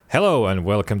Hello and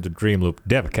welcome to Dreamloop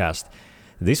Devcast.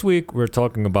 This week we're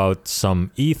talking about some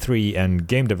E3 and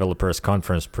game developers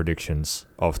conference predictions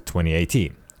of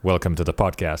 2018. Welcome to the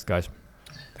podcast, guys.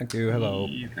 Thank you. Hello.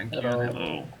 Thank you.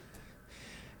 Hello.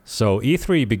 So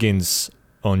E3 begins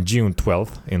on June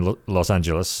 12th in Los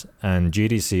Angeles and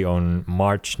GDC on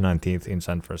March 19th in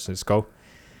San Francisco.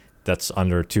 That's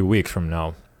under 2 weeks from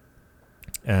now.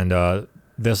 And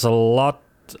there's a lot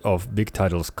of big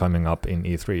titles coming up in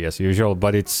E3 as usual,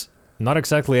 but it's not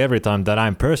exactly every time that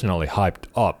I'm personally hyped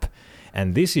up.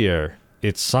 And this year,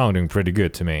 it's sounding pretty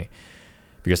good to me.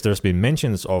 Because there's been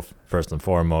mentions of, first and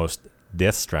foremost,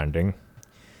 Death Stranding.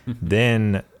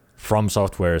 Then From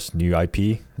Software's new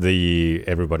IP,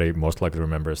 everybody most likely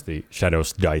remembers the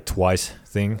Shadows Die Twice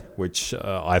thing, which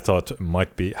I thought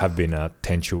might have been a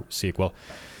Tenchu sequel.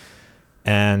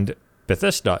 And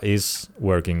Bethesda is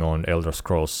working on Elder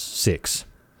Scrolls 6.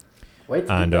 Wait,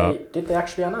 did they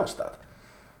actually announce that?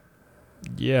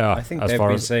 Yeah, I think they've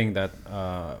been saying that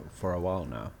for a while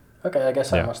now. Okay, I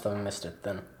guess I must have missed it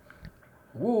then.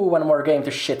 Woo, one more game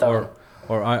to shit on.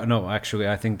 Actually,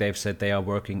 I think they've said they are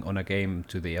working on a game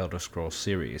to the Elder Scrolls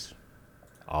series.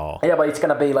 Oh. Yeah, but it's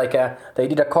gonna be like they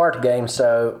did a card game,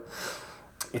 so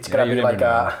it's gonna be like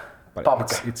a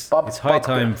it's high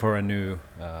time for a new.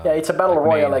 It's a battle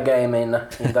royale game in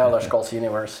the Elder Scrolls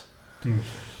universe.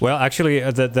 Well, actually,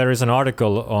 there is an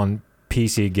article on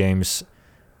PC Games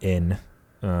in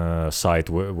site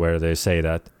where they say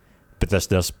that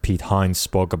Bethesda's Pete Hines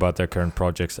spoke about their current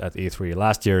projects at E3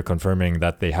 last year, confirming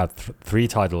that they have 3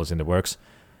 titles in the works.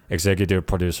 Executive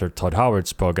producer Todd Howard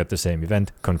spoke at the same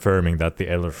event, confirming that the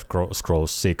Elder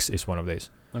Scrolls 6 is one of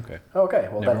these. Okay,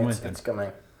 well then it's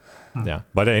coming. Yeah,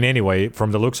 but in any way,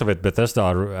 from the looks of it, Bethesda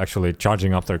are actually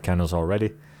charging up their cannons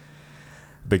already,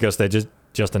 because they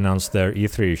just announced their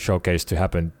E3 showcase to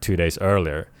happen 2 days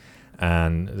earlier,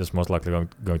 and there's most likely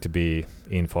going to be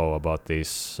info about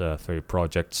these 3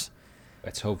 projects.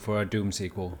 Let's hope for a Doom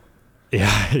sequel.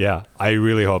 Yeah, I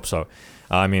really hope so.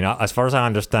 I mean, as far as I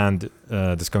understand,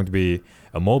 there's going to be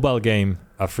a mobile game,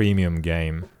 a freemium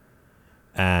game,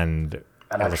 and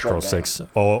Elder Scrolls 6.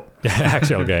 Oh,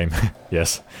 actual game,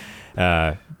 yes.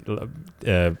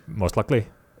 Most likely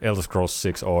Elder Scrolls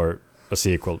 6 or a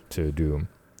sequel to Doom.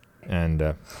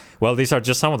 And, well, these are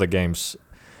just some of the games.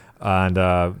 And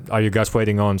are you guys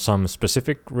waiting on some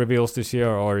specific reveals this year,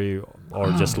 or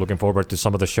just looking forward to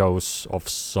some of the shows of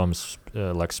some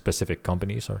like specific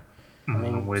companies? Or I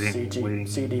mean,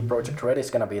 CD Projekt Red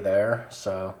is gonna be there,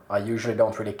 so I usually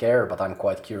don't really care, but I'm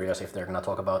quite curious if they're gonna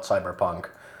talk about Cyberpunk,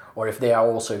 or if they are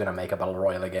also gonna make a battle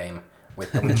royale game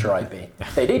with the Witcher IP.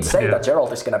 They did say that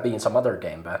Geralt is gonna be in some other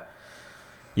game, but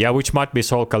which might be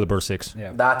Soul Calibur 6.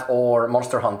 Yeah. That or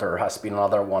Monster Hunter has been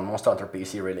another one, Monster Hunter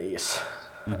PC release.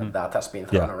 That has been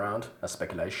thrown around as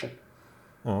speculation.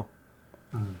 Oh.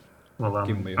 Well,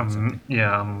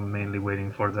 I'm mainly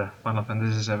waiting for the Final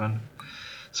Fantasy VII.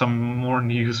 Some more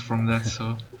news from that,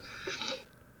 so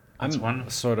I'm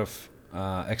sort of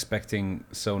expecting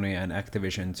Sony and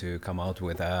Activision to come out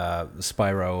with a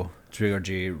Spyro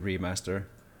trilogy remaster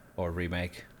or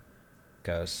remake,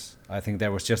 because I think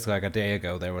there was just like a day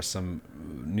ago there was some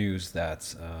news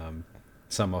that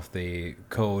some of the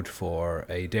code for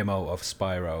a demo of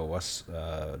Spyro was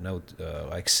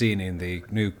seen in the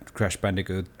new Crash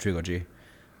Bandicoot trilogy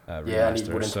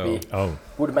remaster. And it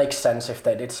would make sense if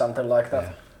they did something like that.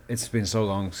 Yeah. It's been so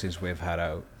long since we've had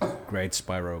a great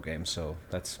Spyro game, so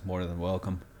that's more than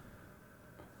welcome.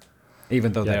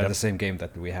 Even though they're the same game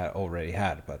that we already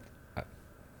had, but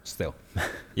still.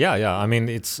 Yeah. I mean,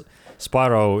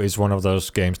 Spyro is one of those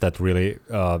games that really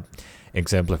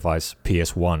exemplifies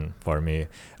PS1 for me.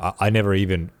 I never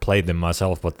even played them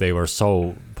myself, but they were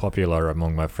so popular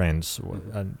among my friends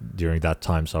during that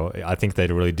time, so I think they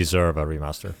really deserve a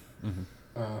remaster.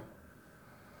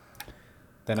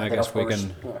 Then I guess we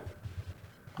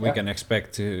can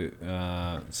expect to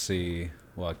see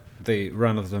like the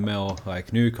run-of-the-mill,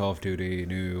 like new Call of Duty,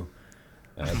 new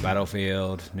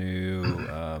Battlefield, new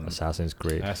Assassin's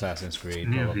Creed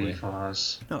probably.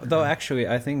 No, though actually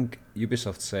I think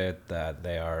Ubisoft said that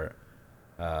they are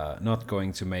not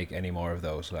going to make any more of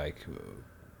those like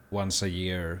once a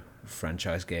year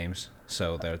franchise games,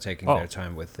 so they're taking their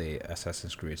time with the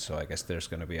Assassin's Creed. So I guess there's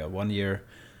going to be a 1 year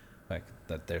like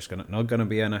that, there's not going to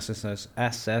be an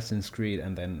Assassin's Creed,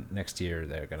 and then next year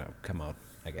they're going to come out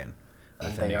again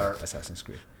with a new Assassin's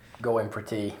Creed. Going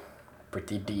pretty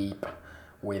deep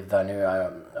with the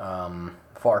new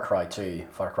Far Cry 2,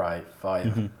 Far Cry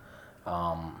 5.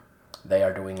 They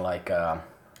are doing like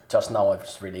just now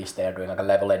it's released. They're doing like a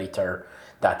level editor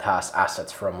that has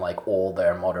assets from like all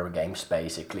their modern games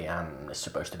basically, and it's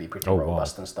supposed to be pretty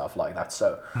robust and stuff like that.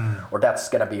 So, or that's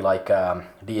gonna be like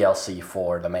DLC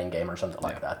for the main game or something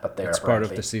like that. But it's part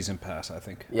of the season pass, I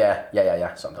think.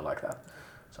 Yeah, something like that.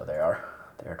 So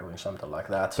they're doing something like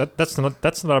that.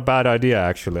 That's not a bad idea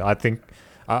actually. I think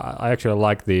I actually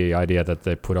like the idea that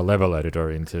they put a level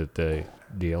editor into the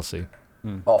DLC.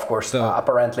 Of course,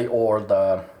 apparently all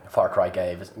the Far Cry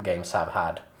games have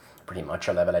had pretty much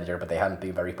a level editor, but they haven't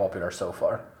been very popular so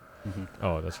far.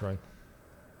 Oh, that's right.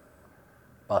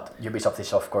 But Ubisoft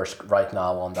is of course right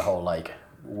now on the whole like,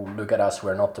 look at us,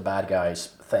 we're not the bad guys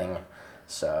thing.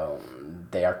 So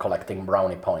they are collecting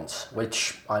brownie points,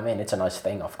 which I mean it's a nice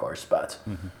thing of course, but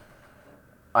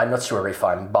I'm not sure if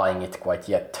I'm buying it quite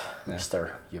yet,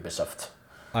 Mr. Ubisoft.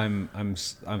 I'm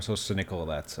so cynical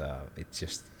that it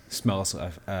just smells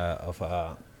of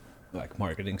like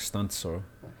marketing stunts or.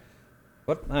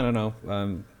 But I don't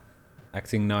know.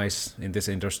 Acting nice in this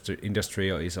industry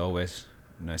is always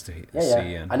nice to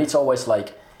see. And it's always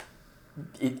like,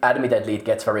 admittedly, it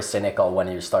gets very cynical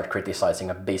when you start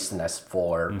criticizing a business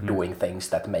for doing things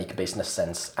that make business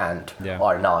sense and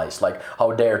are nice. Like,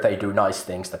 how dare they do nice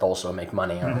things that also make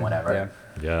money or whatever.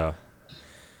 Yeah.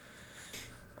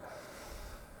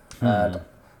 And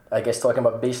I guess talking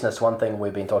about business, one thing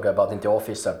we've been talking about in the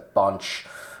office a bunch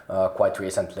quite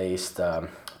recently is the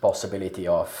possibility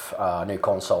of new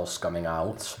consoles coming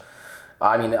out.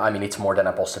 I mean, it's more than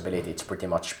a possibility. It's pretty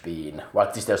much been, well,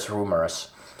 at least there's rumors.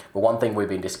 But one thing we've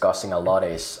been discussing a lot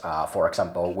is, for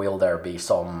example, will there be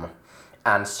some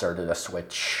answer to the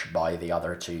Switch by the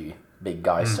other two big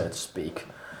guys, so to speak?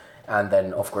 And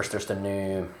then, of course, there's the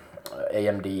new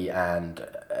AMD and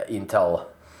Intel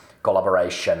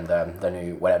collaboration, the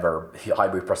new whatever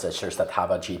hybrid processors that have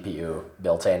a GPU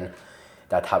built in,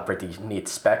 that have pretty neat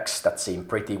specs that seem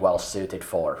pretty well suited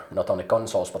for not only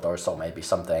consoles but also maybe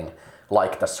something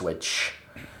like the Switch.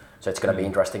 So it's going to be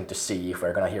interesting to see if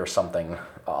we're going to hear something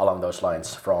along those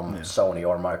lines from Sony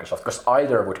or Microsoft, because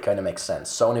either would kind of make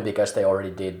sense. Sony because they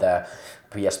already did the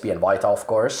PSP and Vita, of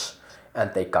course,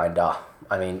 and they kind of,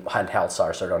 I mean, handhelds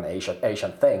are sort of an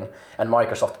Asian thing, and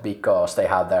Microsoft because they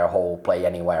have their whole Play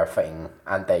Anywhere thing,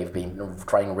 and they've been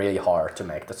trying really hard to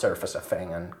make the Surface a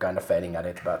thing and kind of failing at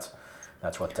it, but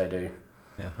that's what they do.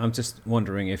 Yeah, I'm just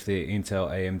wondering if the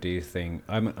Intel AMD thing.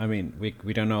 I mean,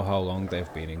 we don't know how long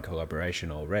they've been in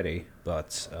collaboration already,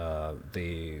 but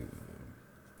the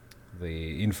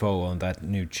info on that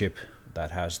new chip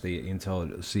that has the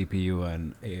Intel CPU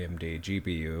and AMD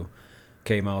GPU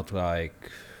came out like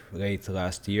late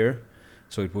last year,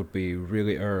 so it would be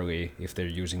really early if they're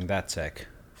using that tech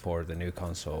for the new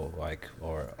console, like,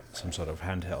 or some sort of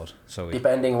handheld. So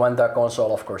depending when the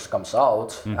console of course comes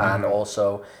out, and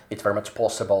also it's very much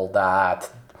possible that,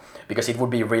 because it would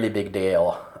be a really big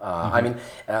deal. I mean,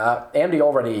 AMD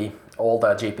already, all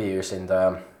the GPUs in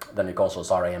the new consoles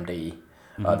are AMD,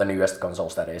 the newest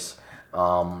consoles that is.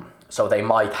 So they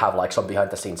might have like some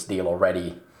behind the scenes deal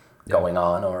already going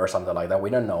on or something like that. We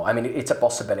don't know. I mean, it's a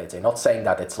possibility. Not saying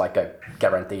that it's like a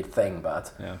guaranteed thing,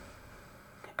 but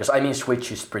because I mean,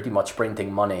 Switch is pretty much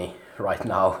printing money right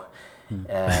now,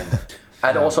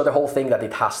 and also the whole thing that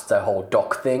it has the whole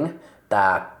dock thing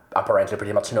that apparently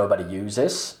pretty much nobody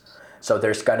uses. So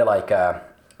there's kind of like a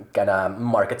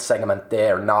market segment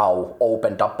there now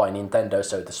opened up by Nintendo,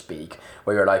 so to speak,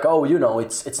 where you're like, oh, you know,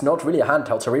 it's not really a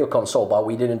handheld, it's a real console, but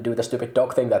we didn't do the stupid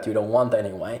dock thing that you don't want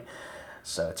anyway.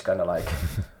 So it's kind of like...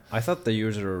 I thought the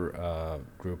user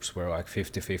groups were like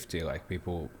 50-50, like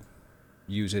people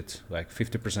use it, like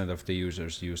 50% of the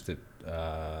users use the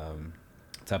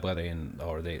tablet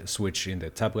or the Switch in the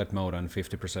tablet mode, and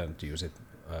 50% use it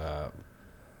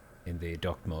in the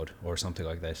dock mode or something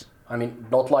like this. I mean,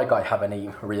 not like I have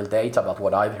any real data, but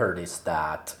what I've heard is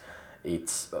that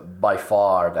it's by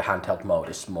far the handheld mode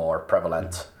is more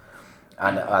prevalent.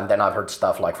 And then I've heard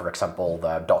stuff like, for example,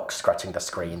 the dock scratching the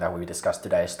screen that we discussed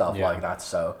today, stuff like that.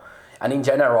 So, and in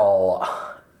general,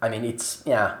 I mean, it's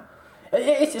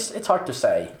hard to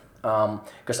say.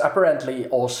 Because apparently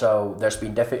also there's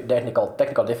been technical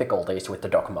difficulties with the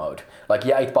dock mode. Like,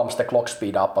 it bumps the clock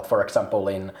speed up, but for example,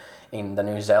 in the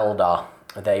new Zelda,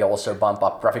 they also bump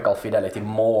up graphical fidelity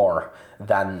more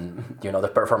than, the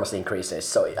performance increases.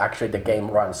 So actually the game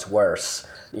runs worse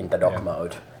in the dock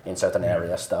mode in certain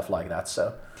areas, stuff like that.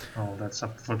 So. Oh, that's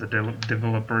up for the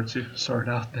developer to sort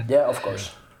out then. Yeah, of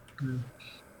course.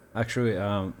 Actually,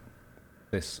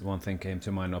 this one thing came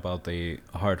to mind about the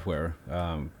hardware,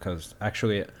 because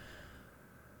actually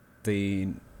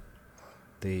the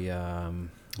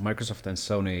Microsoft and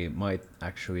Sony might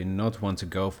actually not want to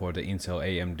go for the Intel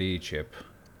AMD chip,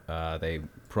 they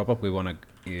probably want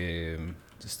to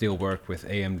still work with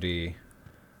AMD,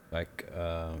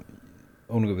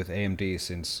 only with AMD,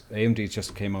 since AMD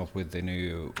just came out with the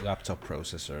new laptop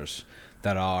processors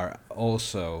that are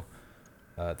also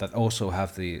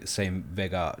have the same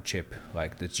Vega chip,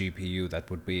 like the GPU that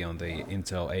would be on the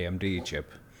Intel AMD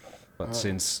chip. But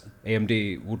since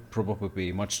AMD would probably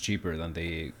be much cheaper than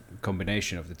the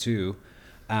combination of the two,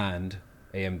 and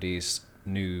AMD's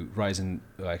new Ryzen,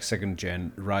 like second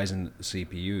gen Ryzen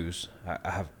CPUs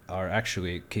are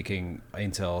actually kicking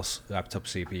Intel's laptop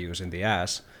CPUs in the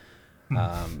ass,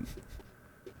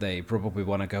 they probably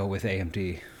want to go with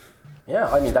AMD. Yeah,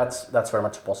 I mean that's very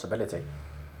much a possibility.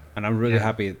 And I'm really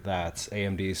happy that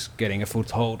AMD is getting a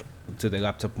foothold to the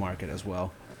laptop market as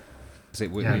well.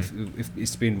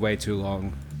 It's been way too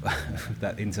long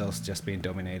that Intel's just been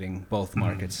dominating both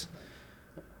markets.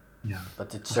 Yeah,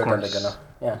 but it's certainly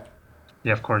gonna.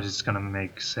 Yeah, of course, it's gonna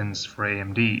make sense for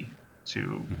AMD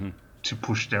to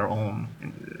push their own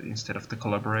instead of the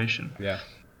collaboration. Yeah.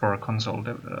 For console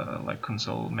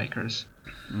console makers.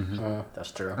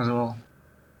 That's true. As well.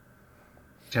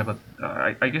 Yeah, but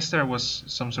I guess there was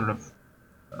some sort of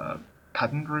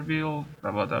patent reveal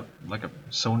about a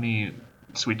Sony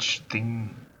Switch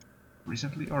thing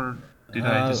recently, or did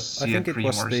I just see a dream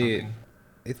or something?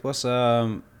 It was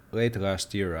late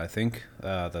last year, I think,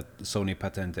 that Sony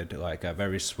patented like a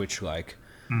very Switch-like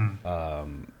a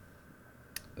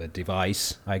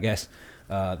device, I guess,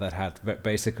 that had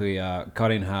basically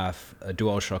cut in half a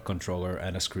DualShock controller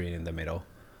and a screen in the middle.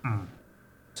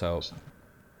 So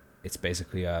it's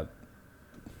basically a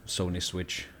Sony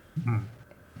Switch.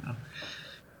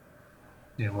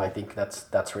 Yeah, well, I think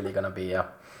that's really gonna be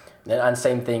and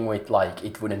same thing with like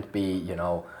it wouldn't be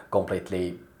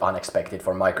completely unexpected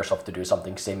for Microsoft to do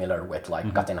something similar with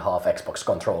like cut in half Xbox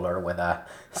controller with a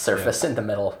Surface in the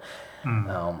middle,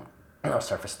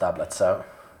 Surface tablet. So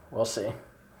we'll see.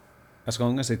 As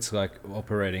long as it's like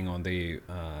operating on the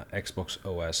Xbox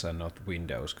OS and not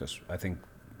Windows, because I think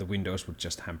the Windows would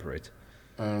just hamper it.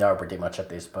 No, pretty much at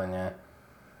this point, yeah.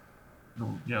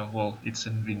 Yeah, well, it's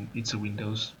a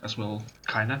Windows as well,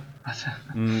 kinda.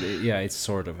 Yeah, it's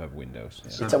sort of a Windows.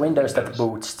 Yeah. It's a Windows that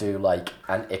boots to like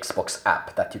an Xbox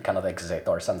app that you cannot exit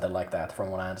or something like that,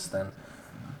 from what I understand.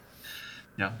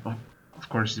 Yeah, of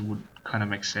course it would kind of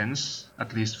make sense,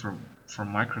 at least for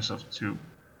Microsoft, to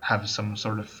have some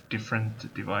sort of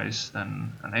different device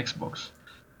than an Xbox,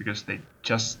 because they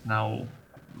just now,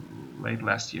 late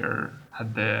last year,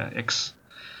 had the X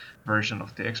version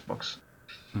of the Xbox.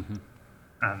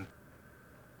 And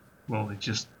well, it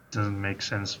just doesn't make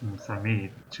sense for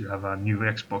me to have a new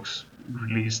Xbox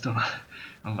released on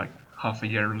like half a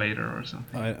year later or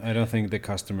something. I don't think the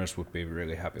customers would be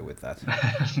really happy with that.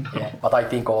 Yeah, but I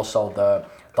think also the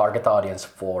target audience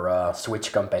for a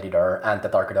Switch competitor and the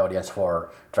target audience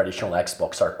for traditional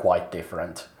Xbox are quite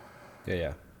different.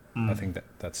 Yeah. I think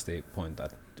that's the point,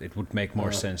 that it would make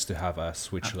more sense to have a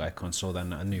Switch-like console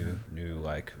than a new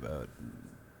like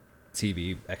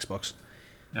TV Xbox.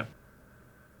 Yep.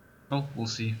 Well, we'll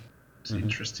see. It's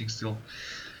interesting still.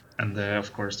 And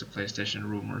of course the PlayStation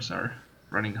rumors are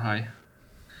running high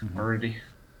already.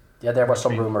 Yeah, there were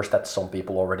some rumors that some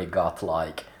people already got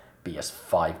like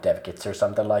PS5 dev kits or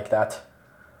something like that.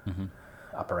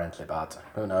 Apparently, but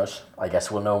who knows? I guess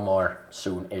we'll know more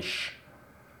soon-ish.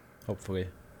 Hopefully.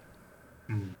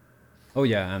 Oh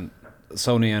yeah, and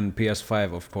Sony and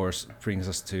PS5 of course brings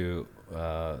us to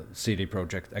CD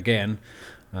Projekt again,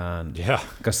 and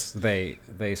because they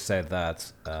said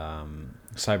that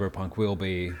Cyberpunk will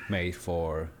be made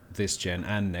for this gen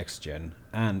and next gen,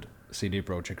 and CD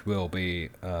Projekt will be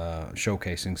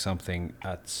showcasing something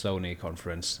at Sony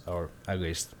conference, or at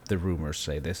least the rumors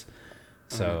say this.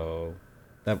 So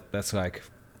that's like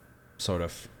sort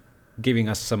of giving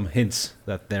us some hints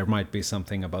that there might be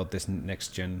something about this next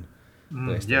gen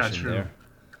PlayStation. Yeah, true. There.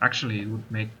 Actually, it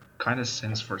would make kind of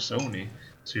sense for Sony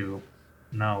to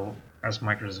now, as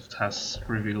Microsoft has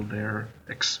revealed their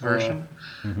X version,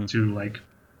 to like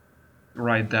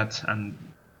ride that and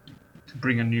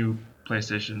bring a new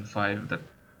PlayStation 5 that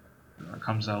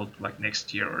comes out like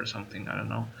next year or something. I don't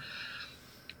know,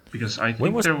 because I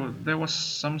think there was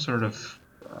some sort of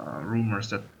rumors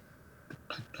that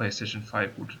PlayStation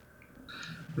 5 would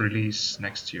release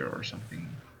next year or something.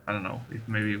 I don't know.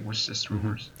 Maybe it was just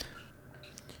rumors.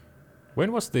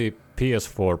 When was the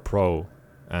PS4 Pro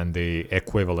and the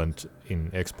equivalent in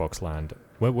Xbox land?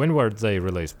 When were they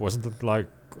released? Wasn't it like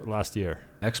last year?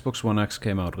 Xbox One X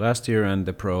came out last year, and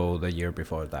the Pro the year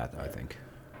before that, I think.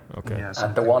 Okay. Yeah,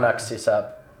 and the One X is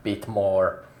a bit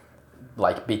more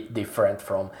like bit different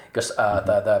from, because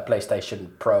the PlayStation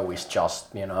Pro is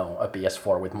just a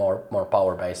PS4 with more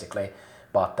power basically,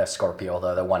 but the Scorpio,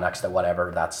 the One X, the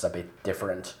whatever, that's a bit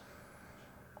different,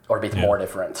 or a bit more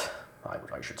different,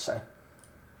 I should say.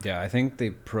 Yeah, I think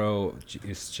the Pro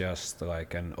is just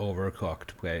like an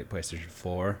overclocked PlayStation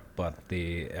 4, but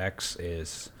the X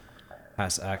it's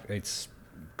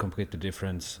completely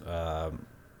different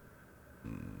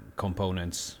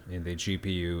components in the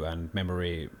GPU and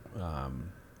memory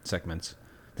segments.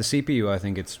 The CPU, I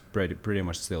think it's pretty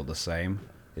much still the same.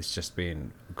 It's just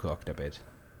been clocked a bit.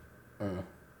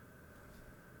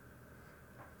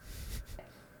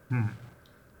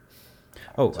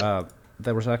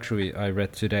 There was actually, I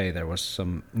read today, there was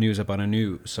some news about a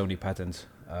new Sony patent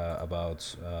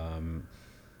about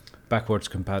backwards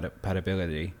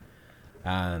compatibility.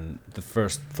 And the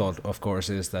first thought, of course,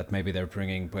 is that maybe they're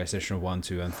bringing PlayStation 1,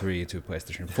 2, and 3 to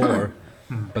PlayStation 4.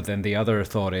 But then the other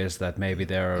thought is that maybe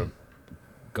they're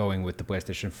going with the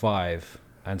PlayStation 5.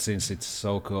 And since it's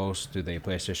so close to the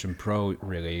PlayStation Pro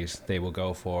release, they will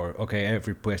go for, okay,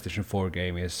 every PlayStation 4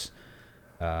 game is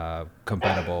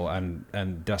compatible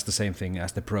and does the same thing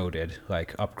as the Pro did,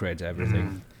 like upgrades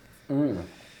everything.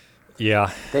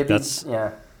 Yeah, that's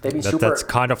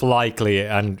kind of likely,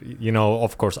 and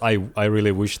of course, I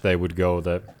really wish they would go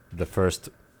the first.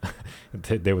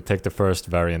 They would take the first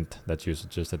variant that you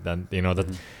suggested, and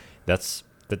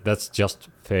that's just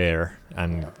fair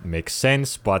and makes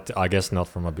sense, but I guess not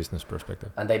from a business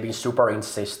perspective. And they've been super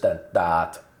insistent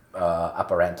that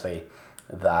apparently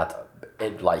that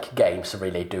games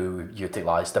really do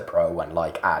utilize the Pro and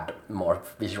add more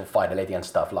visual fidelity and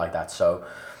stuff like that. So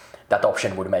that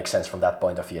option would make sense from that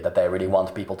point of view, that they really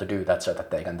want people to do that so that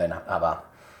they can then have a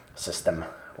system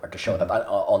where to show that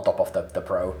on top of the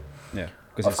Pro. Yeah,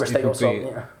 of course they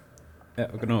also.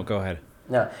 No, go ahead.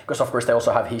 Yeah, because of course they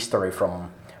also have history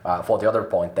from. For the other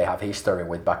point, they have history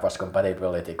with backwards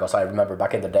compatibility. Because I remember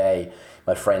back in the day,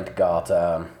 my friend got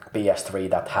PS3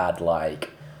 that had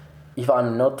if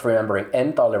I'm not remembering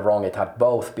entirely wrong, it had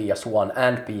both PS1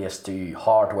 and PS2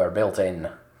 hardware built in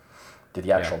to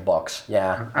the actual box.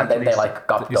 Yeah, and then they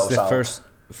cut those out. It's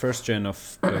the first gen of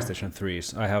PlayStation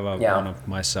 3s. I have one of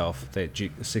myself, the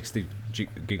 60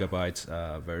 gigabytes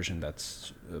version that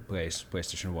plays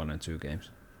PlayStation 1 and 2 games.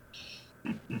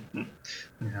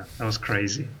 Yeah, that was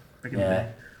crazy.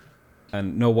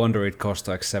 And no wonder it cost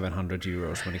like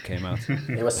 €700 when it came out.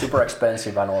 It was super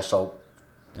expensive and also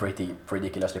pretty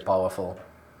ridiculously powerful.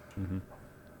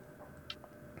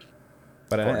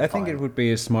 But I think it would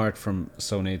be smart from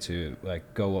Sony to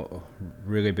go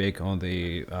really big on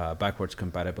the backwards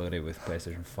compatibility with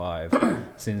PlayStation 5,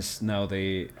 since now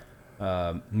the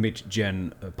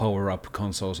mid-gen power-up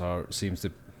consoles seems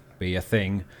to be a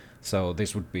thing. So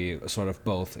this would be sort of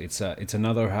both. It's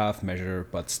another half measure,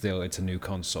 but still it's a new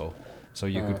console. So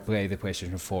you could play the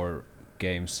PlayStation 4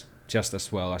 games just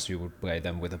as well as you would play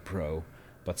them with a Pro,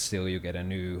 but still you get a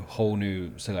whole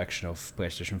new selection of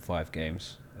PlayStation 5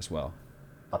 games as well.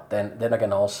 But then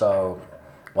again, also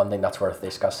one thing that's worth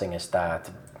discussing is that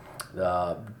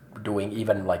doing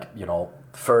even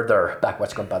further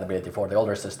backwards compatibility for the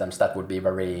older systems, that would be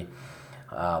very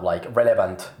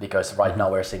relevant, because right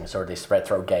now we're seeing sort of this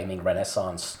retro gaming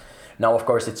renaissance. Now, of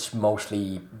course, it's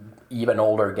mostly even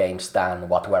older games than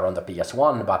what were on the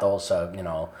PS1, but also,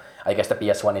 I guess the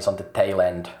PS1 is on the tail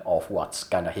end of what's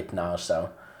kind of hip now, so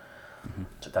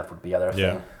that would be other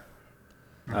thing.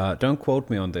 Don't quote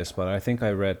me on this, but I think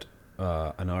I read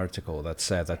an article that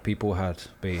said that people had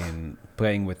been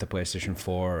playing with the PlayStation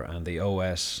 4 and the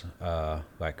OS,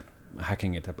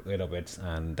 hacking it a little bit,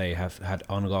 and they had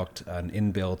unlocked an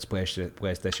inbuilt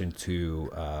PlayStation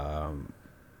 2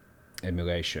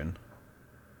 emulation.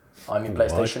 I mean,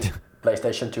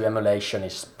 PlayStation 2 emulation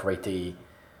is pretty,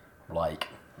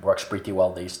 works pretty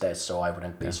well these days, so I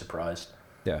wouldn't be surprised.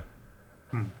 Yeah.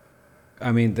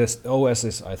 I mean, this OS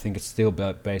is, I think it's still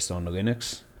based on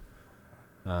Linux,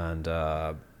 and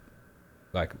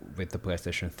with the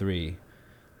PlayStation 3,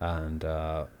 and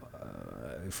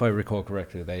if I recall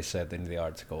correctly, they said in the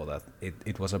article that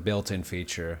it was a built-in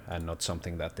feature and not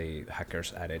something that the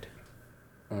hackers added.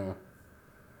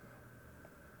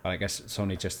 I guess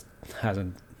Sony just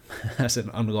hasn't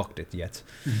unlocked it yet.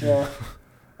 Yeah,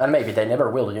 and maybe they never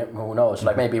will. Who knows?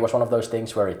 Maybe it was one of those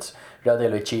things where it's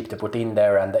relatively cheap to put in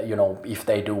there, and if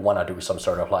they do want to do some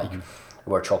sort of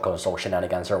virtual console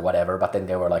shenanigans or whatever, but then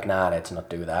they were like, nah, let's not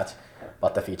do that.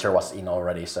 But the feature was in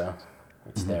already, so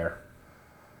it's there.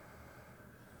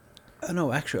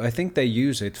 No, actually, I think they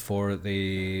use it for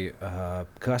the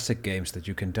classic games that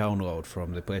you can download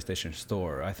from the PlayStation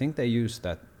Store. I think they use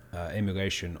that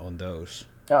emulation on those.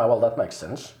 Yeah, well, that makes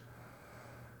sense.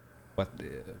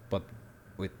 but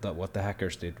with what the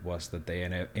hackers did was that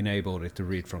they enabled it to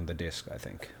read from the disk, I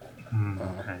think.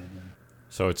 Okay.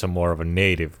 So it's a more of a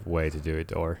native way to do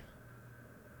it, or?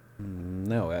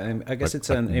 No, I guess it's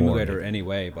But an more emulator native.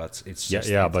 anyway, but it's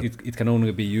just but it can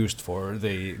only be used for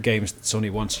the games that Sony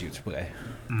wants you to play.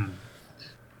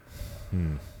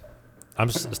 I'm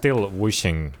still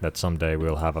wishing that someday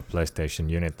we'll have a PlayStation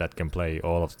unit that can play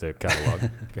all of the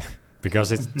catalog,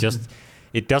 because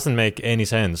it doesn't make any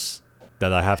sense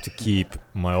that I have to keep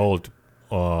my old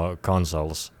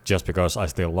consoles just because I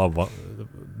still love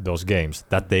those games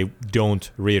that they don't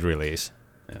re-release.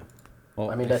 Well,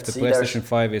 I mean, if the PlayStation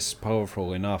 5 is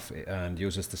powerful enough and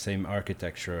uses the same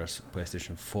architecture as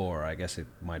PlayStation 4, I guess it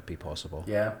might be possible.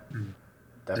 Yeah,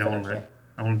 definitely.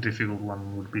 The only difficult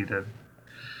one would be the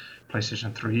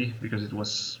PlayStation 3 because it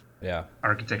was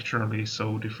architecturally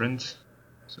so different.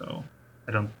 So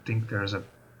I don't think there's a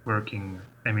working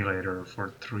emulator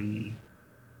for 3,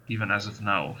 even as of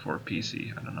now, for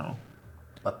PC. I don't know.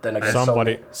 But then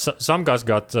again, some guys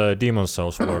got Demon's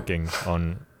Souls working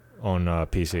on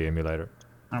PC emulator.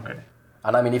 Okay.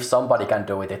 And I mean, if somebody can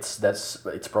do it,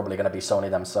 it's probably gonna be Sony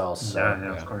themselves. So.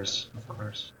 Yeah, of course.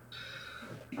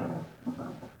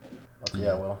 But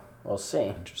yeah, we'll see.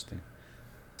 Interesting.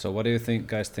 So what do you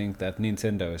guys think that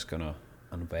Nintendo is gonna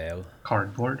unveil?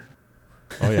 Cardboard.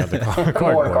 Oh yeah, the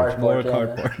cardboard. More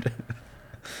cardboard.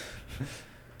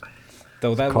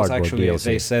 Though that was actually, DLC.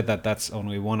 They said that that's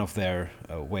only one of their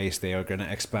ways they are gonna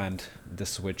expand the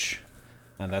Switch.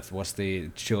 And that was the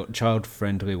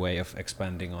child-friendly way of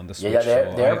expanding on the Switch.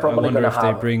 Yeah, they're probably I wonder if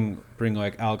have... they bring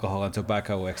like alcohol and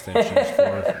tobacco extensions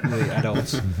for the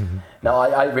adults. No,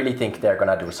 I really think they're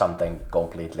gonna do something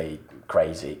completely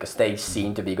crazy because they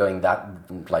seem to be going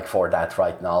for that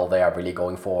right now. They are really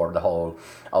going for the whole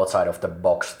outside of the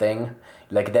box thing.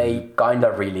 Like they kind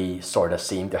of really sort of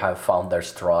seem to have found their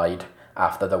stride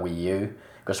after the Wii U.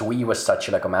 Because Wii was such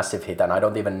like a massive hit, and I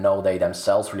don't even know they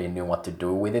themselves really knew what to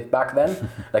do with it back then.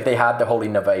 Like they had the whole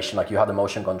innovation, like you had the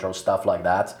motion control stuff like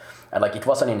that, and like it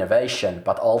was an innovation,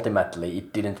 but ultimately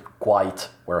it didn't quite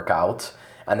work out.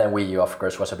 And then Wii U, of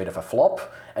course, was a bit of a flop,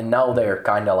 and now they're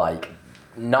kind of like,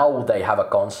 now they have a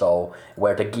console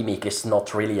where the gimmick is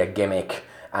not really a gimmick,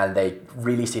 and they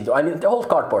really seem to. I mean, the whole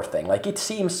cardboard thing, like it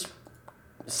seems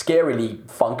scarily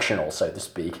functional, so to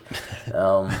speak.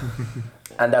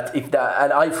 And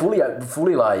I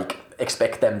fully like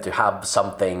expect them to have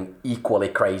something equally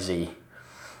crazy.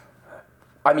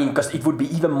 I mean, because it would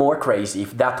be even more crazy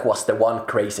if that was the one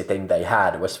crazy thing they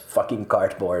had was fucking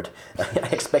cardboard. I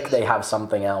expect they have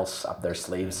something else up their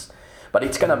sleeves, but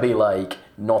it's gonna be like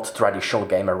not traditional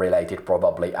gamer related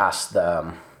probably as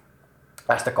the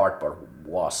cardboard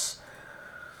was.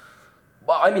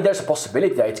 Well, I mean, there's a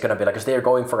possibility that it's gonna be like, because they're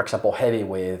going, for example, heavy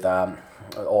with.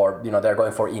 Or they're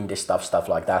going for indie stuff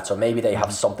like that, so maybe they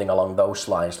have something along those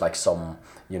lines, like some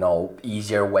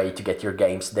easier way to get your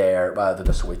games there to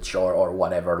the Switch or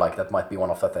whatever. Like that might be one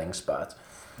of the things, but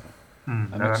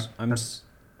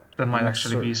that might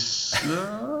actually be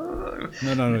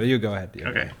no, you go ahead.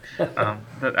 Okay.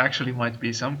 That actually might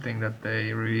be something that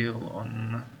they reveal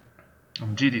on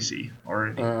GDC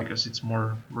already, because it's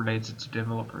more related to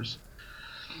developers.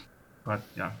 But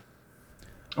yeah,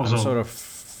 also I'm sort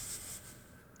of.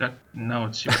 Now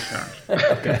it's your turn.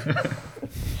 Okay.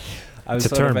 It's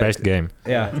a turn-based game.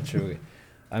 Yeah, truly.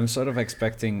 I'm sort of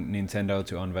expecting Nintendo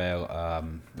to unveil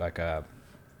like a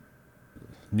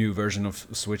new version of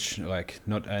Switch, like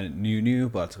not a new,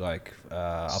 but like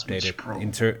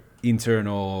updated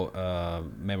internal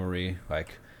memory.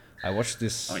 Like I watched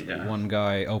this one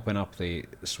guy open up the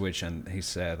Switch and he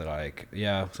said like,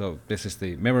 so this is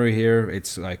the memory here.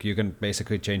 It's like you can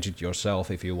basically change it yourself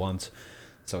if you want.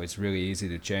 So it's really easy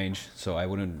to change. So I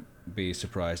wouldn't be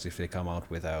surprised if they come out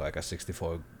with like a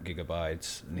 64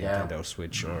 gigabytes Nintendo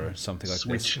Switch or something like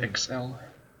Switch this. XL.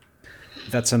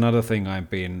 That's another thing I've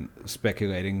been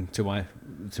speculating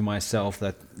to myself,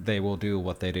 that they will do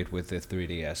what they did with the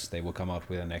 3DS. They will come out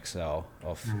with an XL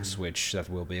of Switch that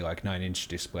will be like 9-inch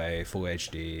display, full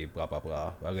HD, blah blah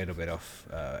blah, a little bit of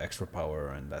extra power,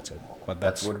 and that's it. But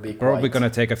that's probably gonna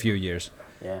take a few years.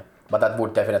 Yeah, but that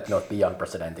would definitely not be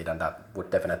unprecedented, and that would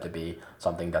definitely be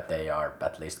something that they are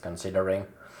at least considering.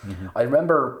 Mm-hmm. I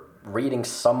remember reading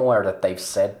somewhere that they've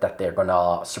said that they're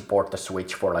gonna support the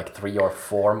Switch for like 3 or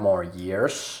 4 more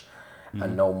years,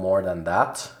 and no more than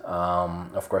that.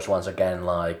 Of course, once again,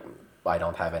 like I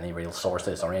don't have any real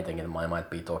sources or anything, and I might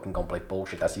be talking complete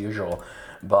bullshit as usual,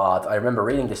 but I remember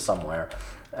reading this somewhere.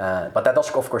 But that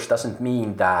also, of course, doesn't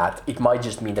mean that it might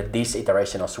just mean that this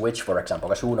iteration of Switch, for example,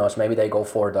 because who knows, maybe they go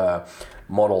for the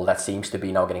model that seems to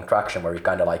be now getting traction, where you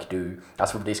kind of like do,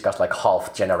 as we've discussed, like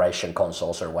half generation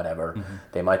consoles or whatever.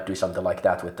 They might do something like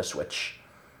that with the Switch.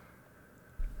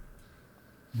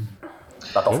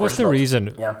 But what was the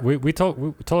reason? Yeah. We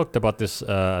talked about this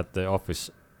at the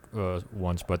office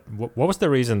once, but what was the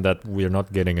reason that we're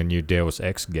not getting a new Deus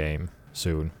Ex game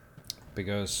soon?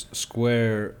 Because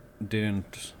Square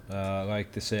didn't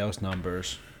like the sales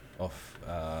numbers of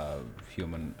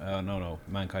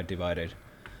Mankind Divided.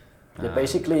 Yeah,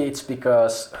 basically, it's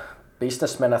because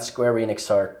businessmen at Square Enix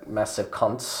are massive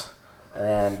cunts,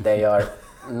 and they are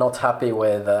not happy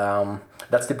with.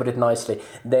 That's to put it nicely.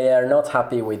 They are not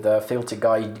happy with the filthy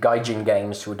gaijin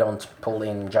games who don't pull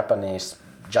in Japan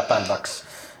bucks.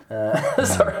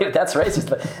 Sorry if that's racist,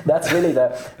 but that's really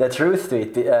the truth to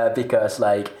it, because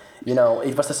like, you know,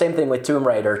 it was the same thing with Tomb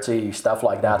Raider 2, stuff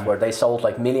like that, where they sold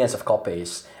like millions of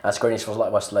copies, and Square Enix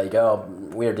was like, oh,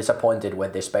 we're disappointed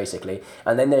with this, basically.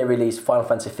 And then they released Final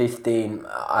Fantasy 15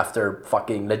 after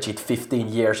fucking legit 15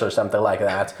 years or something like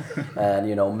that, and,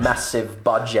 you know, massive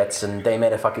budgets, and they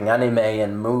made a fucking anime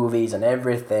and movies and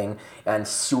everything, and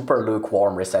super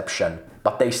lukewarm reception.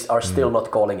 But they are still not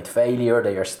calling it failure,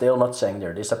 they are still not saying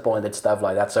they're disappointed, stuff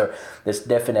like that, so there's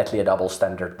definitely a double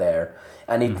standard there.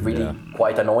 And it really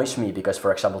quite annoys me, because,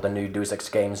 for example, the new Deus Ex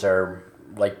games are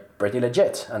like pretty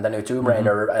legit, and the new Tomb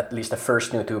Raider, at least the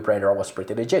first new Tomb Raider, was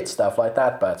pretty legit, stuff like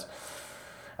that, but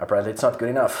apparently it's not good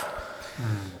enough.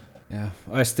 Yeah,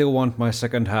 I still want my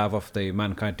second half of the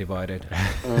Mankind Divided.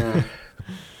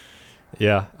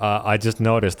 Yeah, I just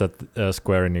noticed that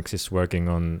Square Enix is working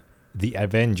on the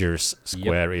Avengers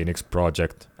Square Enix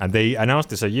project, and they announced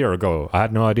this a year ago. I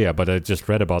had no idea, but I just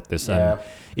read about this, and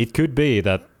it could be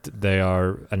that they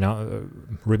are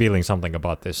revealing something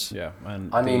about this. Yeah,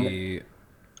 and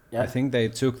I think they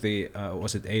took the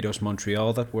was it Eidos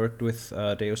Montreal that worked with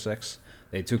Deus Ex?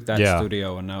 They took that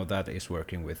studio, and now that is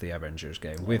working with the Avengers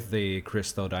game with the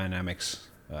Crystal Dynamics,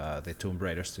 the Tomb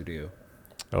Raider studio.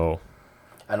 Oh.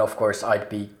 And of course, I'd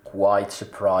be quite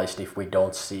surprised if we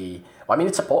don't see. I mean,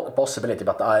 it's a possibility,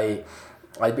 but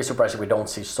I'd be surprised if we don't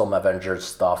see some Avengers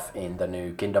stuff in the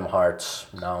new Kingdom Hearts,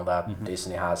 now that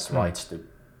Disney has rights to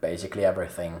basically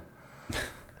everything.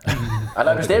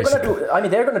 And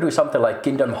they're gonna do something like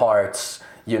Kingdom Hearts,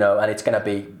 you know, and it's gonna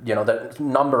be, you know, the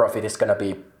number of it is gonna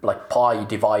be like pi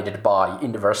divided by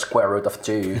inverse square root of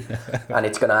 2, and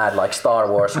it's gonna add like Star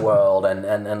Wars world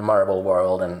and Marvel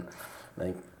world, and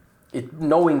like.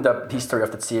 Knowing the history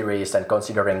of the series and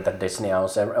considering that Disney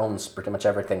owns pretty much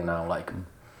everything now, like,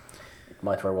 it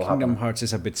might very well happen. Kingdom Hearts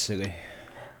is a bit silly.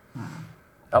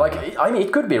 I mean,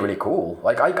 it could be really cool.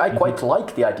 Like, I quite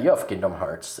like the idea of Kingdom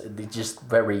Hearts. It's just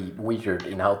very weird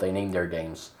in how they name their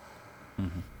games.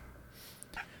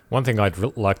 One thing I'd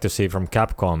like to see from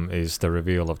Capcom is the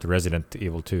reveal of the Resident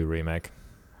Evil 2 remake.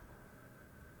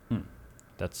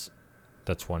 That's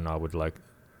one I would like.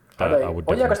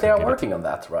 Because they are working on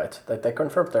that, right? They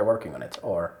confirmed they're working on it,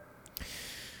 or?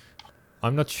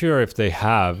 I'm not sure if they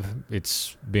have.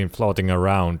 It's been floating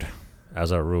around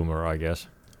as a rumor, I guess.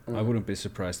 I wouldn't be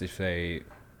surprised if they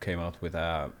came out with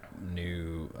a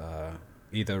new,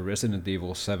 either Resident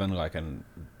Evil 7, like a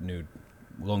new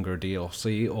longer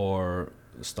DLC, or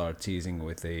start teasing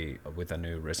with a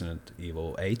new Resident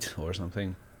Evil 8 or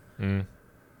something.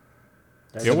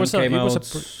 It was came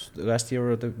out last year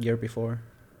or the year before.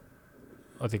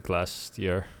 I think last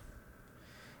year.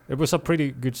 It was a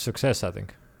pretty good success, I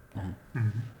think. And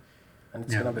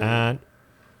it's gonna be. And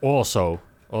also,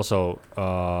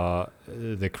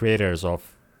 the creators of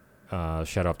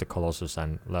Shadow of the Colossus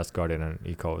and Last Guardian and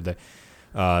Echo,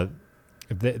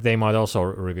 they might also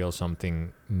reveal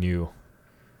something new.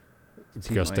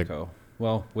 Because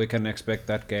well, we can expect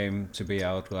that game to be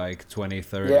out like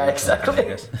 2030. Yeah,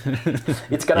 exactly.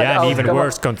 It's gonna and even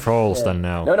worse controls than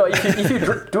now. No, if you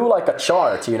do like a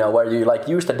chart, you know, where you like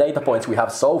use the data points we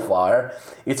have so far,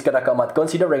 it's gonna come out,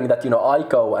 considering that, you know,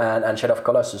 Ico and Shadow of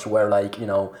Colossus were like, you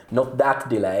know, not that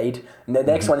delayed. And the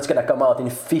next one is gonna come out in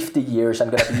 50 years and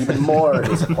gonna be even more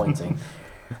disappointing.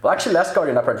 Well, actually, Last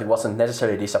Guardian apparently wasn't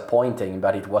necessarily disappointing,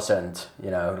 but it wasn't,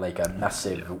 you know, like a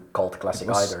massive cult classic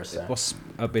either. So. It was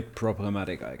a bit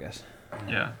problematic, I guess.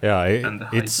 Yeah. And the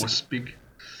hype was big.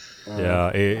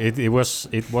 Yeah, it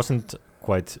wasn't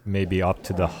quite maybe up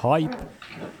to the hype.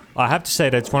 I have to say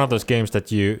that it's one of those games that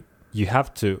you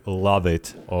have to love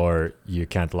it or you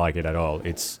can't like it at all.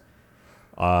 It's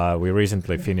we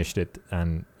recently finished it,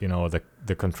 and you know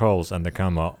the controls and the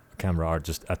camera are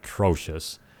just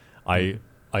atrocious.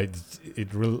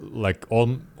 it really like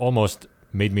almost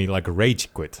made me like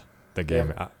rage quit the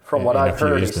game. From what I've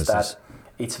heard is that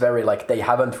it's very like they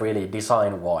haven't really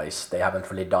design-wise, they haven't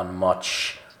really done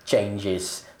much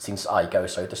changes since ICO,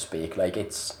 so to speak. Like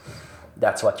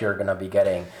that's what you're gonna be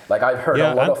getting. Like I've heard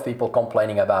a lot of people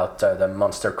complaining about the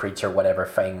monster creature, whatever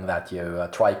thing that you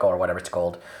trico or whatever it's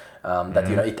called. That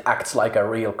it acts like a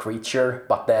real creature,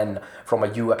 but then from a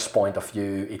UX point of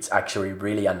view, it's actually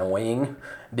really annoying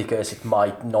because it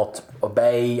might not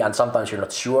obey, and sometimes you're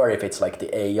not sure if it's like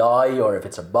the AI or if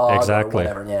it's a bug or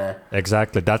whatever. Yeah,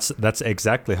 exactly. That's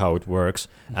exactly how it works,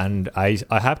 and I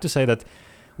have to say that,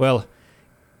 well,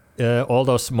 all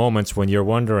those moments when you're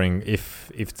wondering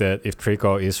if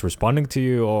Trico is responding to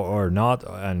you or not,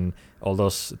 and all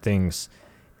those things,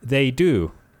 they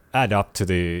do add up to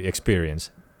the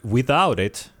experience. Without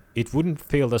it wouldn't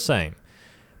feel the same.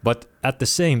 But at the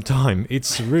same time,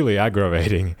 it's really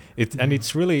aggravating.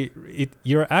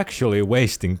 You're actually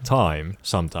wasting time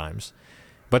sometimes.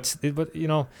 But you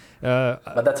know.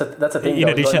 But that's a thing. In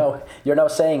addition, you're now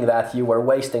saying that you were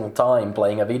wasting time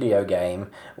playing a video game,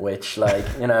 which, like,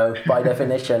 by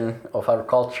definition of our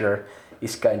culture,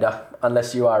 is kind of,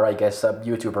 unless you are, I guess, a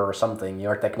YouTuber or something,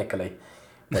 you're technically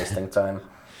wasting time.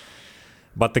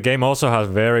 But the game also has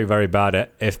very, very bad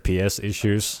FPS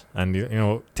issues,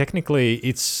 and technically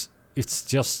it's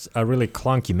just a really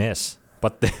clunky mess.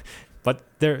 But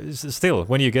there is still,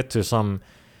 when you get to some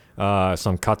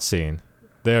cutscene,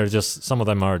 some of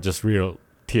them are just real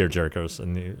tearjerkers,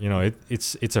 and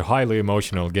it's a highly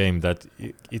emotional game that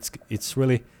it's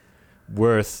really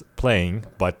worth playing,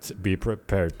 but be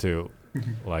prepared to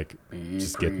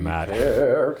get mad.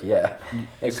 Yeah,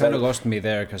 it kind of lost me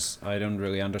there because I don't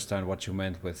really understand what you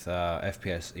meant with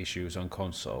FPS issues on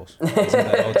consoles.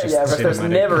 There's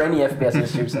never any FPS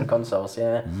issues on consoles.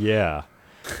 Yeah,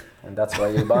 and that's why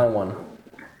you buy one.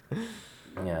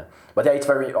 Yeah, but it's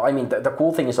very. I mean, the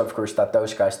cool thing is, of course, that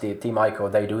those guys, the Team ICO,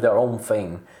 they do their own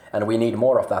thing, and we need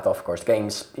more of that. Of course,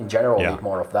 games in general need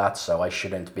more of that. So I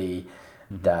shouldn't be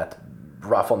that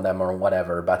rough on them or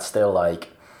whatever. But still, like.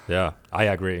 Yeah, I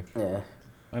agree. Yeah.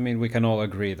 I mean, we can all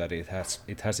agree that it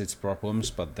has its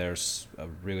problems, but there's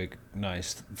really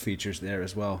nice features there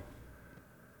as well.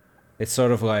 It's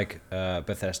sort of like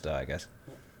Bethesda, I guess.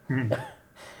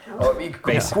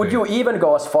 Would you even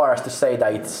go as far as to say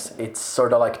that it's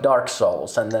sort of like Dark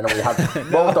Souls, and then we have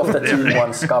both of the two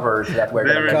ones covered that we're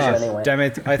going to mention anyway? Damn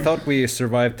it, I thought we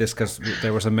survived this because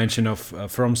there was a mention of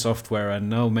From Software and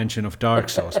no mention of Dark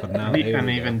Souls, but now... and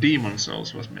even Demon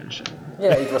Souls was mentioned.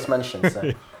 Yeah, it was mentioned.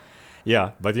 So.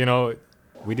 Yeah, but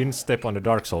we didn't step on the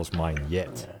Dark Souls mine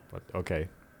yet. Yeah. But okay.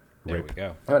 There we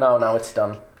go. Oh, no, now it's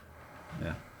done.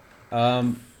 Yeah.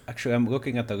 Actually, I'm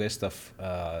looking at the list of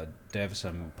devs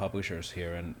and publishers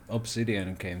here, and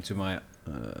Obsidian came to my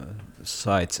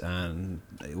site. And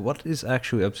what is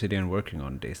actually Obsidian working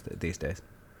on these days?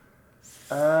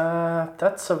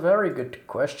 That's a very good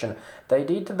question. They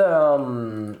did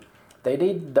the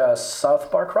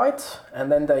South Park, right?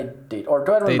 And then they did, or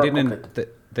do I remember?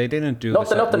 They didn't do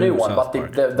not the new one, but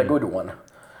the good one.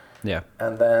 Yeah.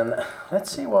 And then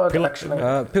let's see what actually.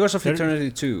 Pillars of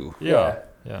Eternity 2. Yeah.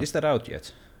 Is that out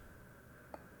yet?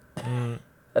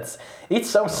 It's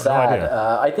so sad.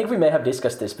 I think we may have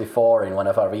discussed this before in one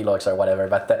of our vlogs or whatever,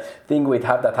 but the thing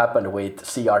that happened with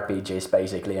CRPGs,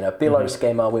 basically, Pillars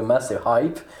came out with massive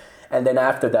hype, and then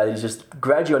after that it's just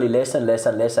gradually less and less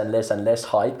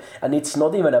hype, and it's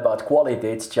not even about quality,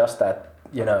 it's just that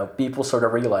people sort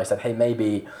of realize that, hey,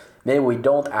 maybe we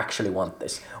don't actually want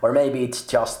this, or maybe it's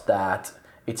just that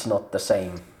it's not the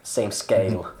same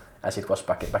scale as it was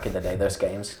back in the day, those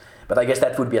games. But I guess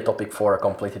that would be a topic for a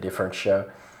completely different show.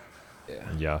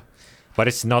 Yeah. But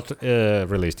it's not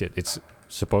released yet. It's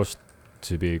supposed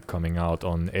to be coming out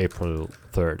on April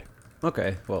 3rd.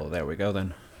 Okay, well, there we go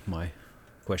then. My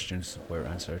questions were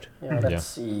answered. Yeah, let's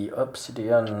see.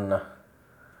 Obsidian,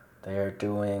 they're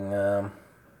doing...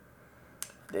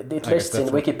 it lists in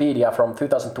Wikipedia from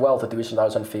 2012 to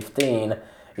 2015.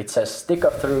 It says Stick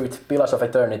of Truth, Pillars of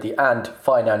Eternity, and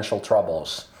Financial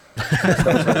Troubles.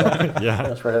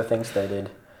 Those were the things they did.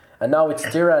 And now it's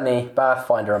Tyranny,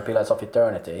 Pathfinder, and Pillars of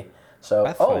Eternity. So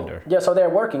Pathfinder. So they're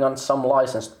working on some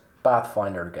licensed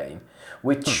Pathfinder game,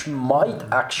 which might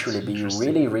actually be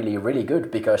really, really, really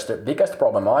good, because the biggest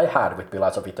problem I had with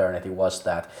Pillars of Eternity was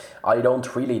that I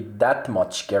don't really that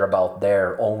much care about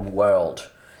their own world,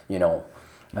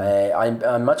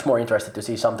 I'm much more interested to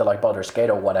see something like Baldur's Gate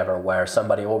or whatever, where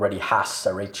somebody already has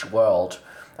a rich world,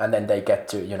 and then they get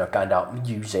to, kind of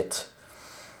use it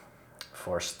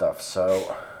for stuff.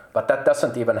 So, but that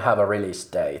doesn't even have a release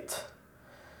date.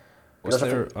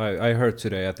 I heard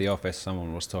today at the office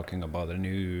someone was talking about a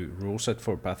new rule set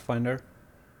for Pathfinder.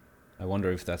 I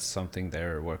wonder if that's something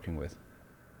they're working with.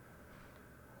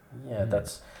 Yeah,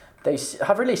 they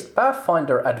have released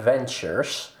Pathfinder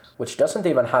Adventures, which doesn't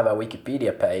even have a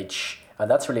Wikipedia page, and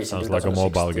that's released Sounds in 2016.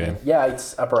 like a mobile game. Yeah,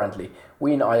 it's apparently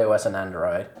Win, iOS, and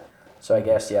Android. So I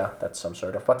guess that's some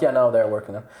sort of. But yeah, now they're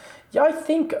working on. Yeah, I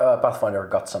think Pathfinder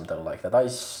got something like that. I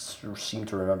seem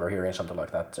to remember hearing something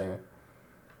like that too.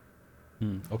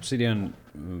 Obsidian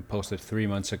posted 3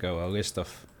 months ago a list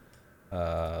of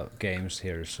games.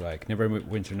 Here's like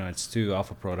Neverwinter Nights 2,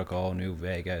 Alpha Protocol, New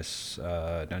Vegas,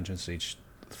 Dungeon Siege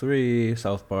 3,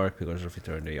 South Park, Pillars of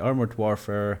Eternity, Armored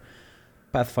Warfare,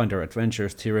 Pathfinder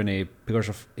Adventures, Tyranny, Pillars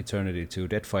of Eternity 2,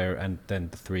 Deadfire, and then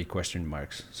the 3 question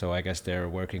marks. So I guess they're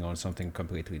working on something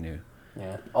completely new.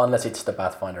 Yeah, unless it's the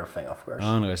Pathfinder thing, of course.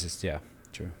 Unless it's,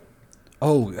 true.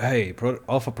 Oh, hey,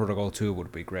 Alpha Protocol 2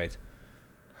 would be great.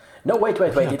 No, wait.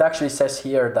 Yeah. It actually says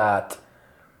here that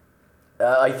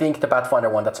I think the Pathfinder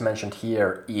one that's mentioned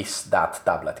here is that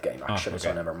tablet game, actually,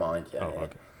 so never mind. Yeah,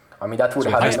 okay. I mean, that would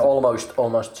have been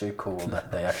almost too cool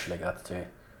that they actually got to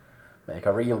make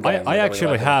a real game. I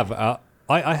actually have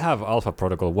I have Alpha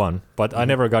Protocol 1, but I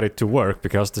never got it to work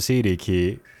because the CD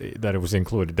key that it was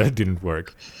included, that didn't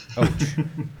work.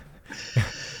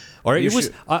 Or it was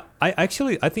I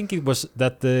think it was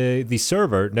that the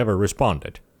server never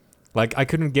responded. Like I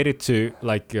couldn't get it to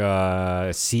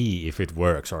see if it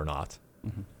works or not.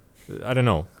 Mm-hmm. I don't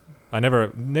know. I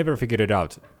never figured it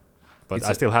out. But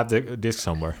I still have the disc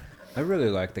somewhere. I really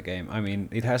like the game. I mean,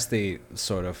 it has the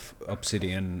sort of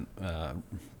Obsidian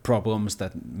problems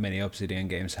that many Obsidian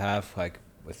games have, like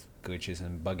with glitches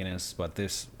and bugginess. But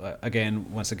this,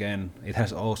 once again, it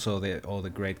has also all the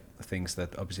great things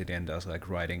that Obsidian does. Like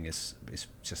writing is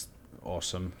just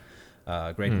awesome,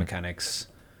 great mechanics,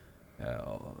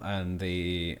 and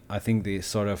I think the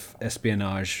sort of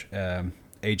espionage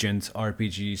agent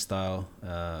RPG style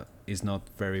is not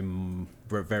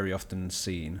very often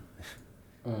seen.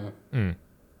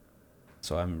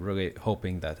 So I'm really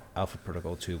hoping that Alpha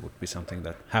Protocol 2 would be something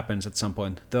that happens at some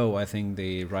point, though I think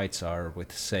the rights are with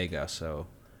Sega, so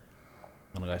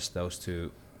unless those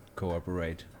two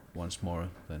cooperate once more,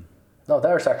 then no,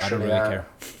 there's actually really care.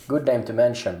 Good name to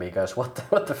mention, because what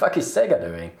the fuck is Sega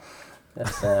doing?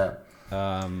 That's, I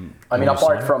mean,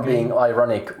 apart from being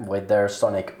ironic with their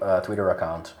Sonic Twitter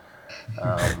account.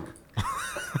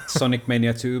 Sonic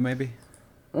Mania 2, maybe?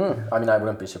 I mean, I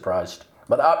wouldn't be surprised.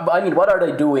 But I mean, what are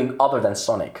they doing other than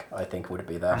Sonic? I think would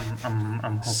be that.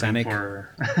 I'm hoping Sonic.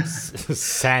 for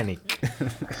Sonic.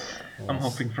 I'm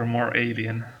hoping for more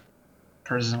Alien,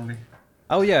 personally.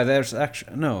 Oh yeah, there's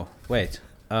actually wait.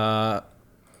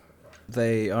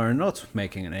 They are not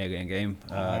making an Alien game.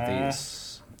 There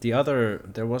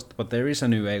is a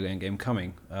new Alien game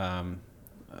coming.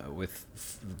 With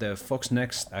the Fox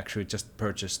Next actually just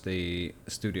purchased the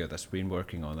studio that's been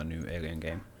working on the new Alien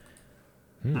game.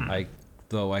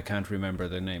 Though I can't remember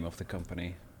the name of the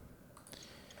company.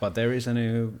 But there is a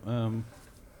new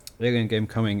Alien game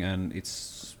coming, and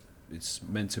it's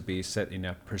meant to be set in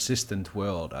a persistent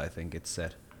world, I think it's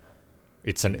said.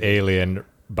 It's an Alien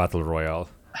battle royale.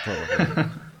 Probably.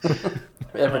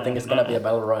 Everything is gonna be a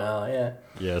battle royale, yeah.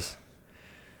 Yes.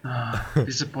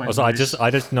 Disappointing. Also, I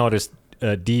just noticed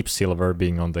Deep Silver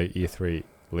being on the E3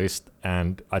 list,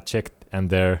 and I checked, and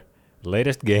their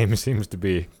latest game seems to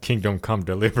be Kingdom Come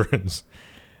Deliverance.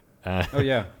 Oh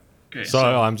yeah. Okay, so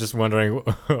I'm just wondering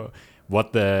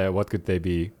what could they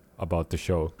be about to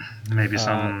show? Maybe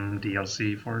some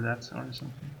DLC for that or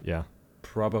something. Yeah.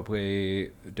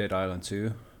 Probably Dead Island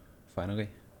 2, finally.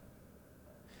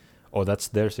 Oh, that's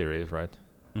their series, right?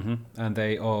 Mm-hmm.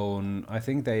 And I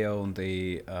think they own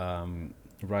the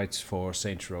rights for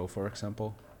Saints Row, for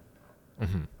example.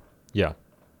 Mm-hmm. Yeah.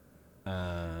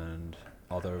 And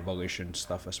other Volition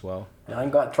stuff as well. Yeah,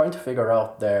 I'm trying to figure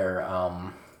out their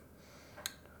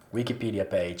Wikipedia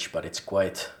page, but it's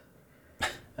quite...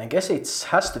 I guess it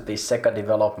has to be Sega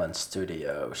Development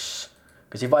Studios.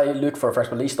 Because if I look for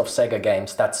example, list of Sega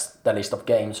games, that's the list of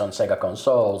games on Sega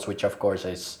consoles, which of course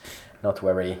is not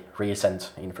very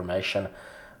recent information.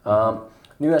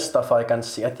 Newest stuff I can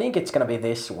see, I think it's going to be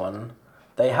this one.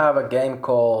 They have a game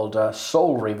called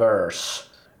Soul Reverse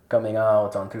coming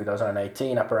out on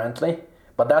 2018 apparently.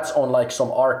 But that's on like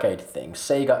some arcade thing,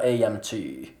 Sega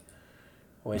AM2,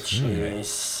 which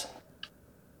is...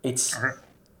 It's...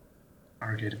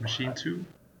 Arcade Machine 2,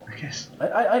 I guess.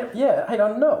 I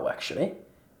don't know actually.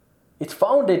 It's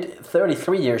founded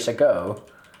 33 years ago.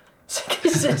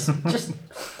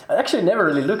 I actually never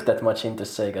really looked that much into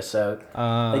Sega, so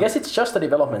I guess it's just a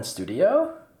development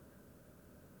studio.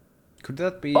 Could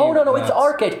that be? Oh no, it's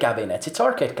arcade cabinets. It's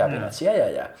arcade cabinets.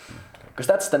 Yeah. Because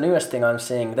that's the newest thing I'm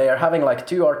seeing. They are having like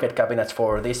 2 arcade cabinets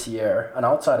for this year, and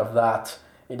outside of that,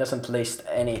 it doesn't list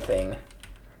anything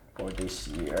for this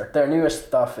year. Their newest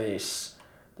stuff is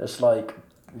there's like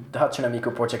the Hatsune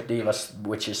Miku Project Divas,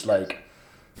 which is like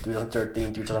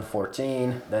 2013,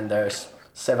 2014. Then there's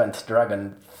 7th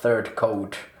Dragon, 3rd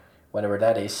Code, whatever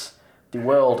that is. The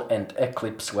World and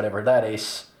Eclipse, whatever that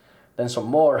is. Then some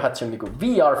more Hatsune Miku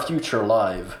VR Future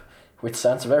Live, which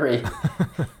sounds very,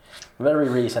 very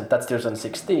recent. That's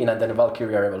 2016, and then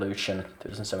Valkyria Revolution,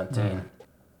 2017.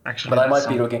 Actually, but I might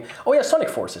be looking. Oh yeah, Sonic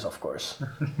Forces, of course,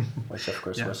 which of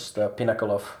course was the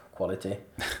pinnacle of quality.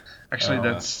 Actually,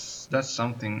 that's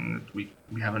something that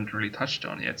we haven't really touched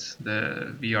on yet.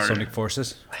 The VR. Sonic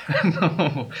Forces.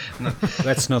 No,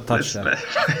 let's not touch that.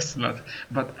 Let's not.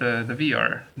 But the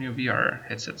VR, new VR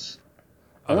headsets.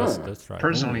 Oh, that's right.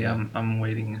 Personally, I'm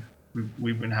waiting.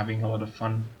 We've been having a lot of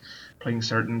fun playing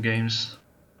certain games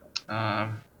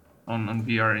on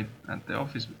VR at the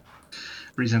office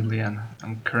recently, and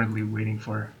I'm currently waiting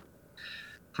for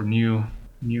new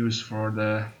news for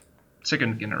the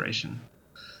 2nd generation.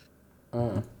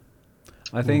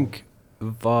 I think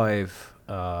Vive,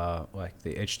 like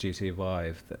the HTC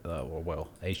Vive,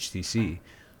 HTC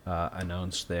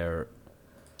announced their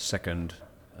 2nd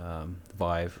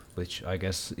Vive, which I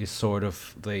guess is sort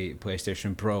of the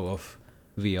PlayStation Pro of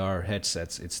VR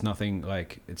headsets. It's nothing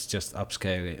like, it's just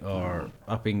upscaling or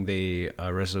upping the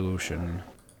resolution,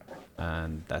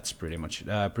 and that's pretty much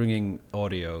bringing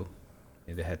audio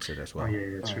in the headset as well. Oh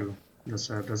yeah, true. That's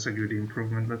a good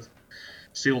improvement, but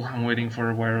still I'm waiting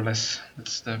for wireless.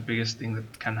 That's the biggest thing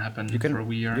that can happen for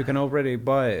VR. You can already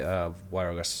buy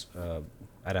wireless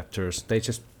adapters. They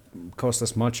just cost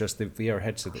as much as the VR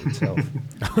headset itself.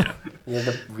 Yeah,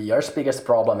 the VR's biggest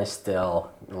problem is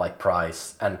still like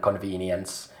price and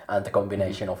convenience, and the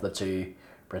combination of the two,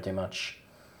 pretty much.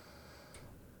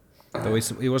 Though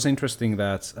it was interesting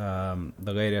that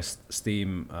the latest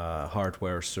Steam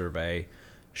hardware survey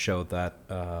showed that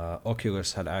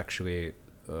Oculus had actually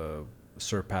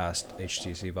surpassed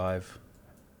HTC Vive.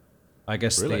 I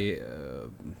guess really? The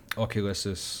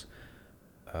Oculus's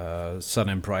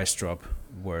sudden price drop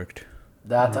worked.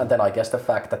 That and then I guess the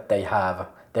fact that they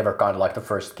were kind of like the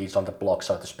first kids on the block,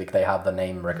 so to speak. They have the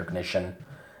name recognition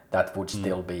that would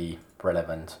still be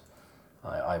relevant,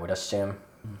 I would assume.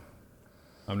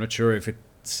 I'm not sure if it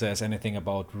says anything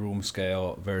about room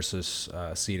scale versus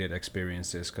seated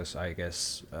experiences, because I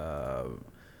guess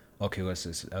Oculus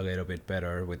is a little bit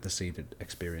better with the seated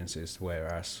experiences,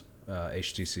 whereas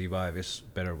HTC Vive is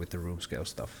better with the room scale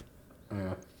stuff.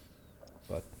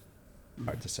 But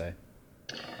hard to say.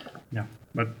 Yeah,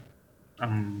 but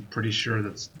I'm pretty sure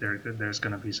that there's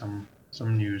gonna be some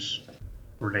news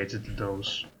related to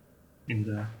those in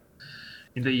the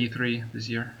E3 this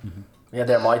year. Yeah,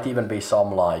 there might even be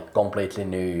some like completely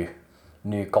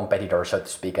new competitor, so to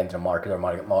speak, into the market or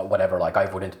whatever. Like, I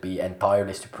wouldn't be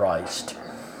entirely surprised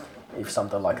if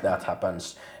something like that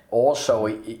happens. Also,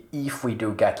 if we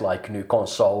do get like new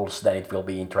consoles, then it will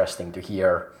be interesting to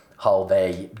hear how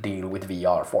they deal with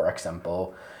VR, for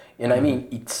example. And I mean,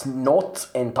 it's not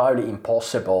entirely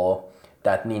impossible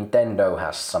that Nintendo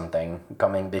has something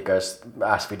coming, because,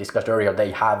 as we discussed earlier,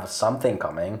 they have something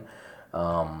coming.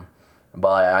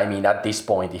 But I mean, at this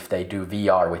point, if they do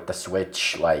VR with the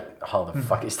Switch, like, how the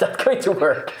fuck is that going to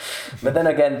work? But then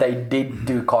again, they did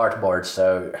do cardboard,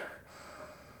 so...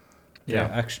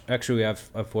 Yeah, actually,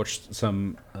 I've watched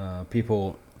some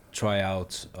people try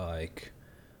out like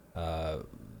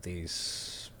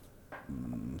these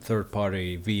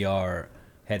third-party VR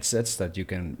headsets that you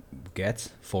can get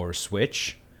for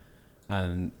Switch,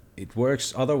 and it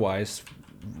works otherwise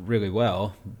really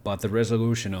well, but the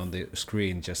resolution on the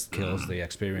screen just kills the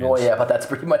experience. Oh yeah, but that's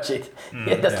pretty much it.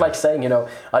 That's like saying,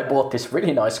 I bought this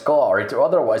really nice car, it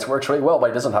otherwise works really well,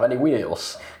 but it doesn't have any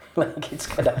wheels. Like, it's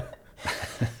kind of...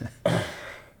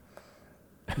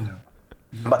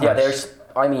 But yeah,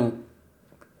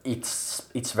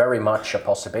 it's very much a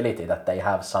possibility that they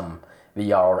have some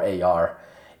VR or AR.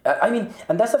 I mean,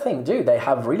 and that's the thing, too. They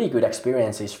have really good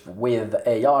experiences with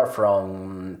AR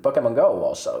from Pokemon Go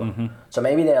also. So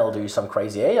maybe they'll do some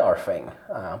crazy AR thing.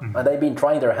 And they've been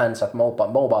trying their hands at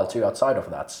mobile too outside of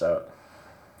that. So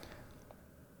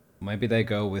maybe they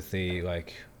go with the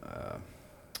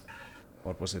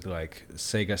what was it, like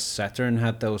Sega Saturn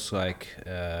had those like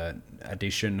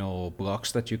additional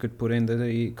blocks that you could put into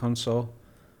the console.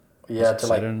 Yeah, to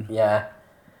Saturn? like, yeah.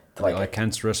 like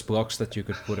cancerous blocks that you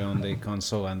could put on the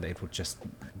console, and it would just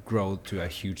grow to a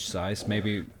huge size.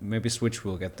 Maybe Switch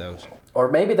will get those. Or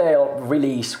maybe they'll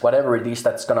release whatever it is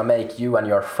that's gonna make you and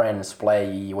your friends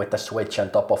play with the Switch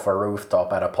on top of a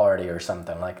rooftop at a party or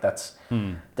something like that's.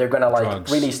 They're gonna like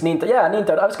Drugs. release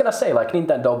Nintendo. I was gonna say like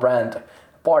Nintendo brand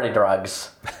party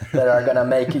drugs that are gonna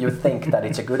make you think that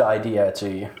it's a good idea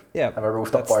to have a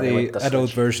rooftop party with the That's the adult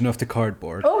Switch. version of the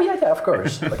cardboard. Oh yeah, of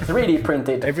course. Like 3D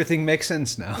printed. Everything makes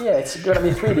sense now. Yeah, it's gonna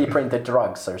be 3D printed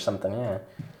drugs or something. Yeah.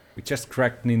 We just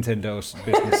cracked Nintendo's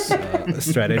business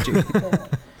strategy.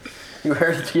 You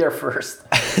heard it here first.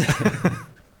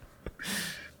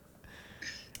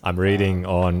 I'm reading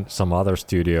on some other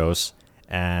studios,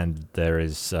 and there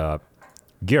is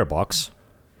Gearbox,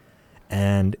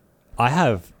 and I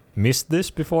have missed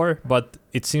this before, but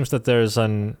it seems that there's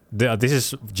this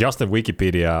is just a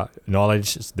Wikipedia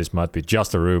knowledge, this might be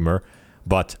just a rumor,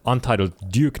 but Untitled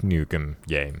Duke Nukem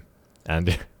game.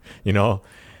 And, you know,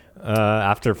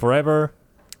 after forever,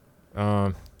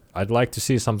 I'd like to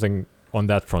see something on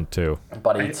that front too.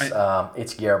 But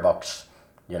it's Gearbox,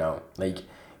 you know. Like,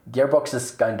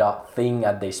 Gearbox's kind of thing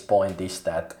at this point is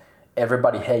that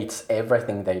everybody hates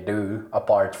everything they do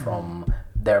apart from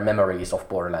their memories of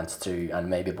Borderlands 2 and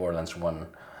maybe Borderlands 1.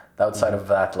 Outside of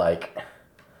that, like...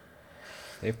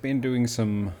 They've been doing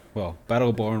some... Well,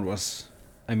 Battleborn was...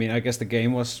 I mean, I guess the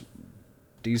game was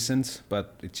decent,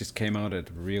 but it just came out at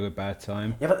a really bad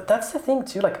time. Yeah, but that's the thing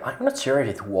too, like, I'm not sure if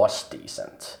it was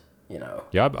decent, you know.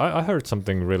 Yeah, I heard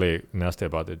something really nasty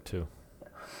about it too.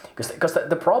 Because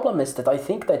the problem is that I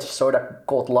think they just sort of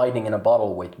caught lightning in a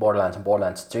bottle with Borderlands and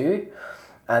Borderlands 2,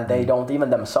 and they don't even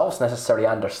themselves necessarily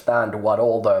understand what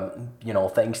all the, you know,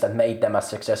 things that made them as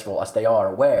successful as they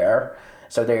are were.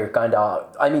 So they're kind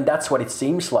of, I mean, that's what it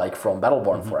seems like from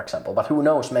Battleborn, for example. But who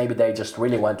knows, maybe they just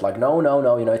really went like, no,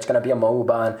 you know, it's going to be a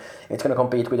MOBA, and it's going to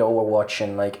compete with Overwatch,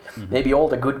 and like, maybe all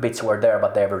the good bits were there,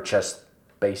 but they were just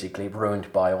basically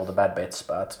ruined by all the bad bits,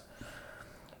 but...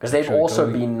 Because they've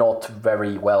also been not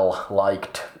very well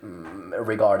liked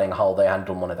regarding how they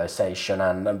handle monetization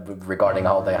and regarding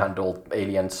how they handle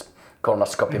aliens,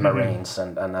 colonoscopy marines,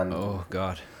 and Oh,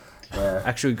 God. Yeah.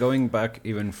 Actually, going back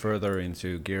even further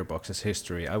into Gearbox's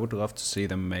history, I would love to see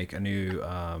them make a new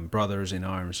Brothers in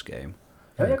Arms game.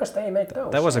 Oh, yeah, because they made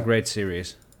those. That was a great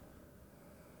series.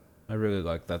 I really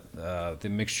like that. The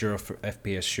mixture of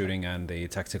FPS shooting and the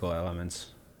tactical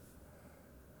elements.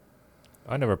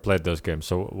 I never played those games,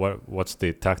 so what's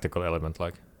the tactical element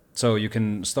like? So you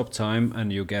can stop time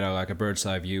and you get a bird's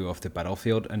eye view of the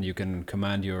battlefield, and you can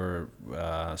command your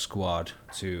squad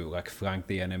to like flank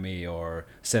the enemy or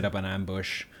set up an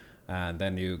ambush, and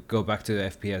then you go back to the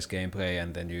FPS gameplay,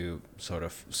 and then you sort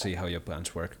of see how your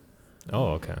plans work. Oh,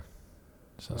 okay.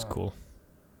 Sounds cool.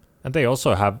 And they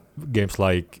also have games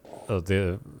like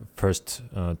the first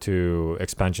two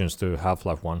expansions to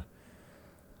Half-Life 1.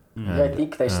 Yeah, I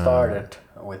think they started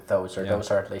with those, or those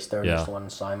are at least the earliest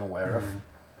ones I'm aware of.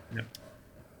 Yep.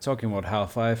 Talking about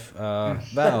Half-Life,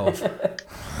 Valve.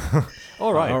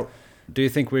 All right. Do you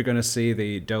think we're gonna see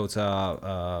the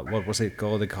Dota? What was it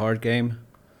called? The card game?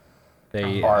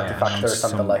 They Artifact or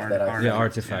something like that. I think.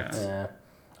 Artifact. Yeah.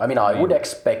 I mean, I would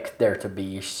expect there to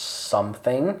be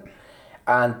something,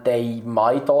 and they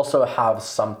might also have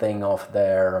something of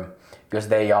their, because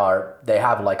they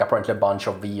have like apparently a bunch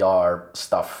of VR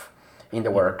stuff in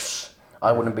the works.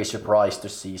 I wouldn't be surprised to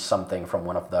see something from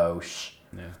one of those.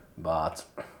 Yeah. But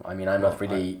I mean, I'm not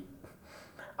really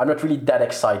that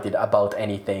excited about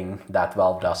anything that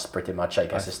Valve does. Pretty much, I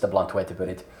guess, is the blunt way to put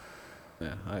it.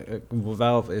 Yeah,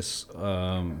 Valve is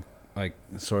like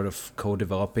sort of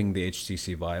co-developing the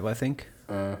HTC Vive. I think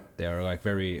they are like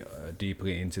very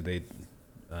deeply into the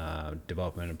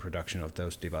development and production of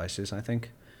those devices. I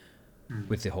think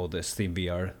with the Steam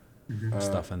VR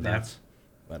stuff and that.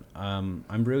 But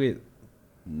I'm really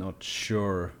not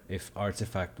sure if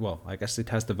Artifact. Well, I guess it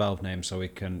has the Valve name, so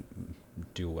it can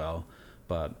do well.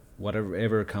 But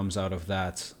whatever comes out of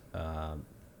that,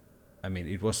 I mean,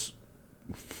 it was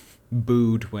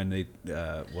booed when it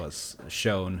was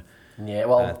shown. Yeah,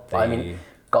 well, I mean,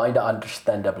 kind of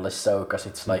understandably so, because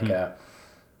it's like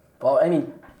well, I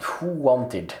mean, who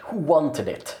wanted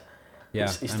it? Yeah,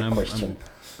 is the question.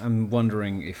 I'm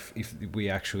wondering if we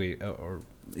actually, or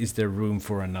is there room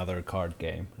for another card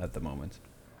game at the moment?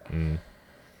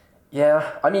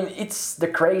 Yeah, I mean, the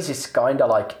craze is kind of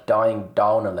like dying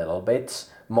down a little bit,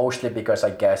 mostly because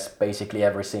I guess basically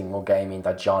every single game in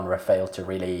that genre failed to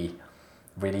really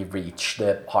reach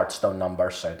the Hearthstone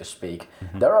numbers, so to speak.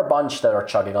 There are a bunch that are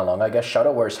chugging along. I guess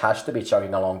Shadowverse has to be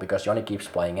chugging along because Johnny keeps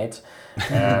playing it.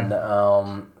 And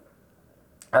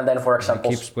And then, for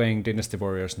example, he keeps playing Dynasty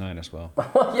Warriors 9 as well.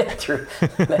 Yeah, true.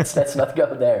 let's not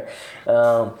go there.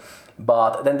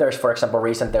 But then there's, for example,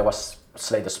 recent there was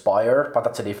Slay the Spire, but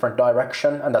that's a different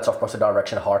direction, and that's of course the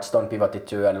direction Hearthstone pivoted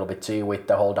to a little bit too with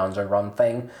the whole dungeon run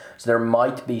thing. So there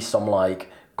might be some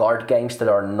like card games that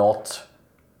are not.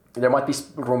 There might be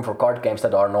room for card games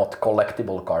that are not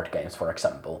collectible card games, for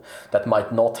example, that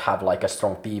might not have like a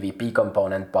strong PvP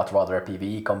component, but rather a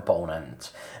PvE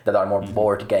component, that are more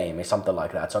board game, something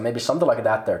like that. So maybe something like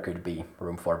that there could be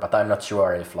room for, but I'm not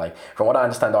sure if like, from what I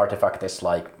understand, Artifact is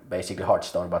like basically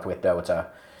Hearthstone, but with Dota,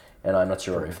 and I'm not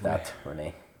sure if that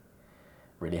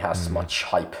really has much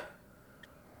hype.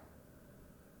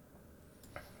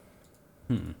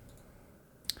 Then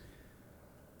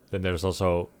there's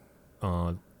also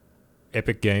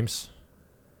Epic Games,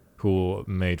 who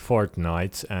made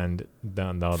Fortnite, and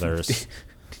now there's...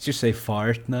 Did you say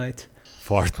Fortnite?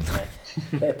 Fortnite.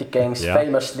 Epic Games,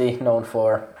 famously known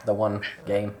for the one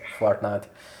game, Fortnite.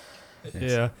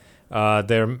 Yes.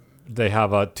 Yeah, they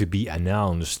have a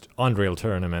to-be-announced Unreal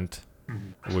Tournament,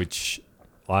 which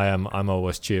I'm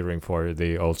always cheering for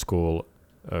the old-school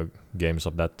games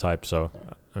of that type, so,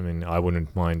 I mean, I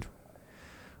wouldn't mind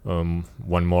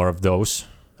one more of those.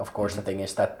 Of course, the thing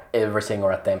is that every single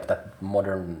attempt at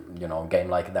modern, game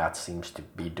like that seems to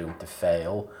be doomed to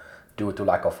fail due to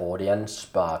lack of audience.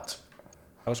 But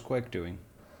how's Quake doing?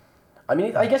 I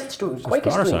mean, I guess Quake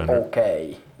is doing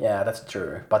okay. Yeah, that's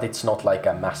true. But it's not like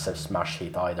a massive smash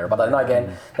hit either. But then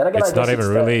again, it's not even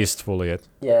released fully yet.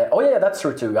 Yeah. Oh yeah, that's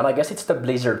true too. And I guess it's the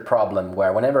Blizzard problem,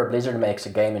 where whenever Blizzard makes a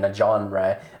game in a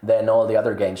genre, then all the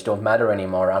other games don't matter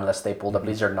anymore unless they pull the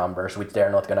Blizzard numbers, which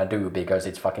they're not gonna do because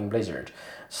it's fucking Blizzard.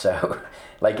 So,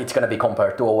 like, it's gonna be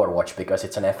compared to Overwatch because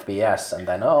it's an FPS, and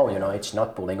then it's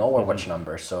not pulling Overwatch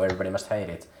numbers, so everybody must hate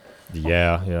it.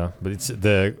 Yeah. But it's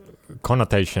the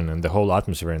connotation and the whole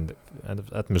atmosphere in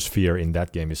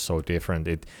that game is so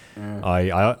different.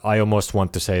 I almost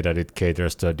want to say that it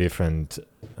caters to a different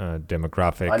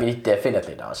demographic. I mean, it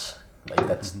definitely does. Like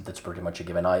that's pretty much a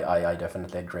given. I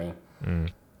definitely agree.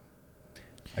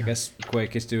 I guess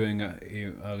Quake is doing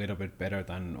a little bit better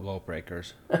than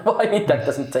Lawbreakers. Well, I mean, that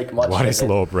doesn't take much. What is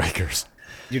Lawbreakers?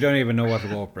 You don't even know what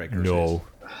Lawbreakers is? No.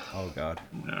 Oh god.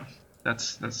 No.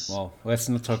 That's Well, let's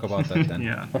not talk about that then.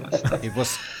 Yeah. It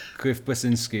was Cliff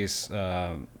Blazinski's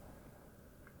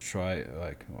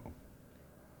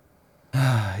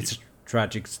it's a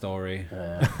tragic story.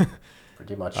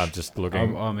 Pretty much. I'm just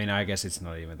looking. I mean, I guess it's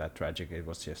not even that tragic. It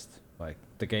was just like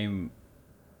the game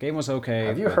was okay.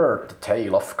 Have you heard the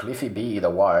tale of Cliffy B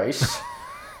the Wise?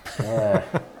 Yeah.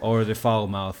 Or the foul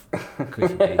mouth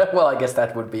Cliffy B. Well, I guess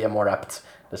that would be a more apt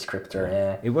descriptor.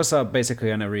 Yeah. It was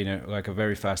basically an arena, like a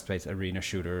very fast-paced arena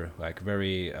shooter, like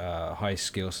very high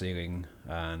skill ceiling,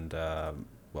 and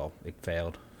it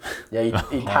failed. Yeah, it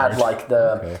had like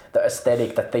the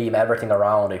aesthetic, the theme, everything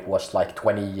around it was like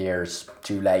 20 years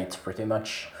too late, pretty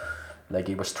much. Like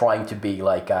it was trying to be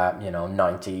like a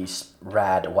 90s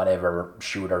rad whatever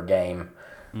shooter game,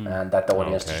 and that the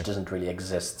audience just doesn't really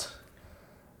exist.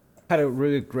 Had a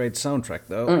really great soundtrack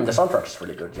though. The soundtrack is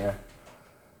really good, yeah.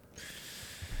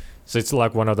 So it's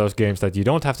like one of those games that you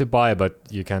don't have to buy, but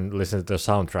you can listen to the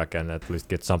soundtrack and at least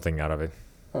get something out of it.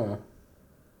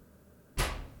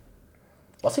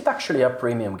 Was it actually a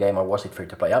premium game or was it free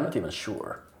to play? I'm not even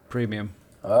sure. Premium.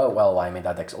 Oh well, I mean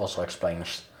that also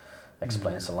explains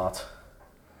a lot.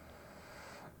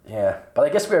 Yeah, but I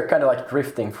guess we're kind of like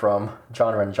drifting from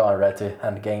genre and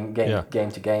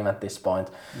game to game at this point.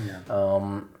 Yeah.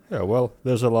 Well,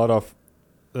 there's a lot of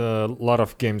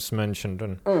games mentioned,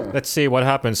 and let's see what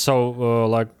happens. So,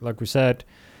 like we said,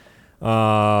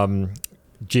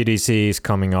 GDC is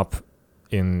coming up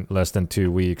in less than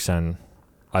 2 weeks, and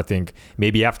I think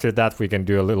maybe after that we can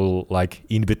do a little like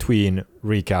in between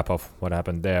recap of what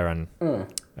happened there, and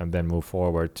then move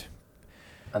forward.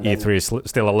 And E3 is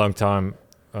still a long time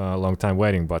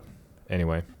waiting, but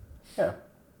anyway. Yeah.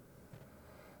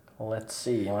 Let's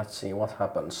see what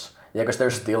happens. Yeah, because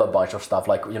there's still a bunch of stuff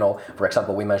like, for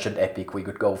example, we mentioned Epic. We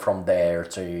could go from there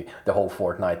to the whole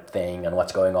Fortnite thing and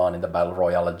what's going on in the Battle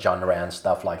Royale genre and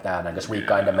stuff like that. I guess we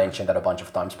kind of mentioned that a bunch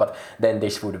of times, but then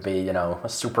this would be, a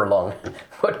super long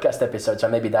podcast episode. So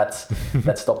maybe that's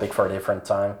topic for a different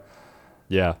time.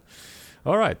 Yeah.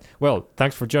 All right. Well,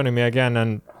 thanks for joining me again,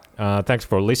 and thanks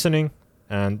for listening,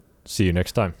 and see you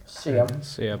next time. See ya.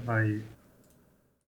 See ya. Bye.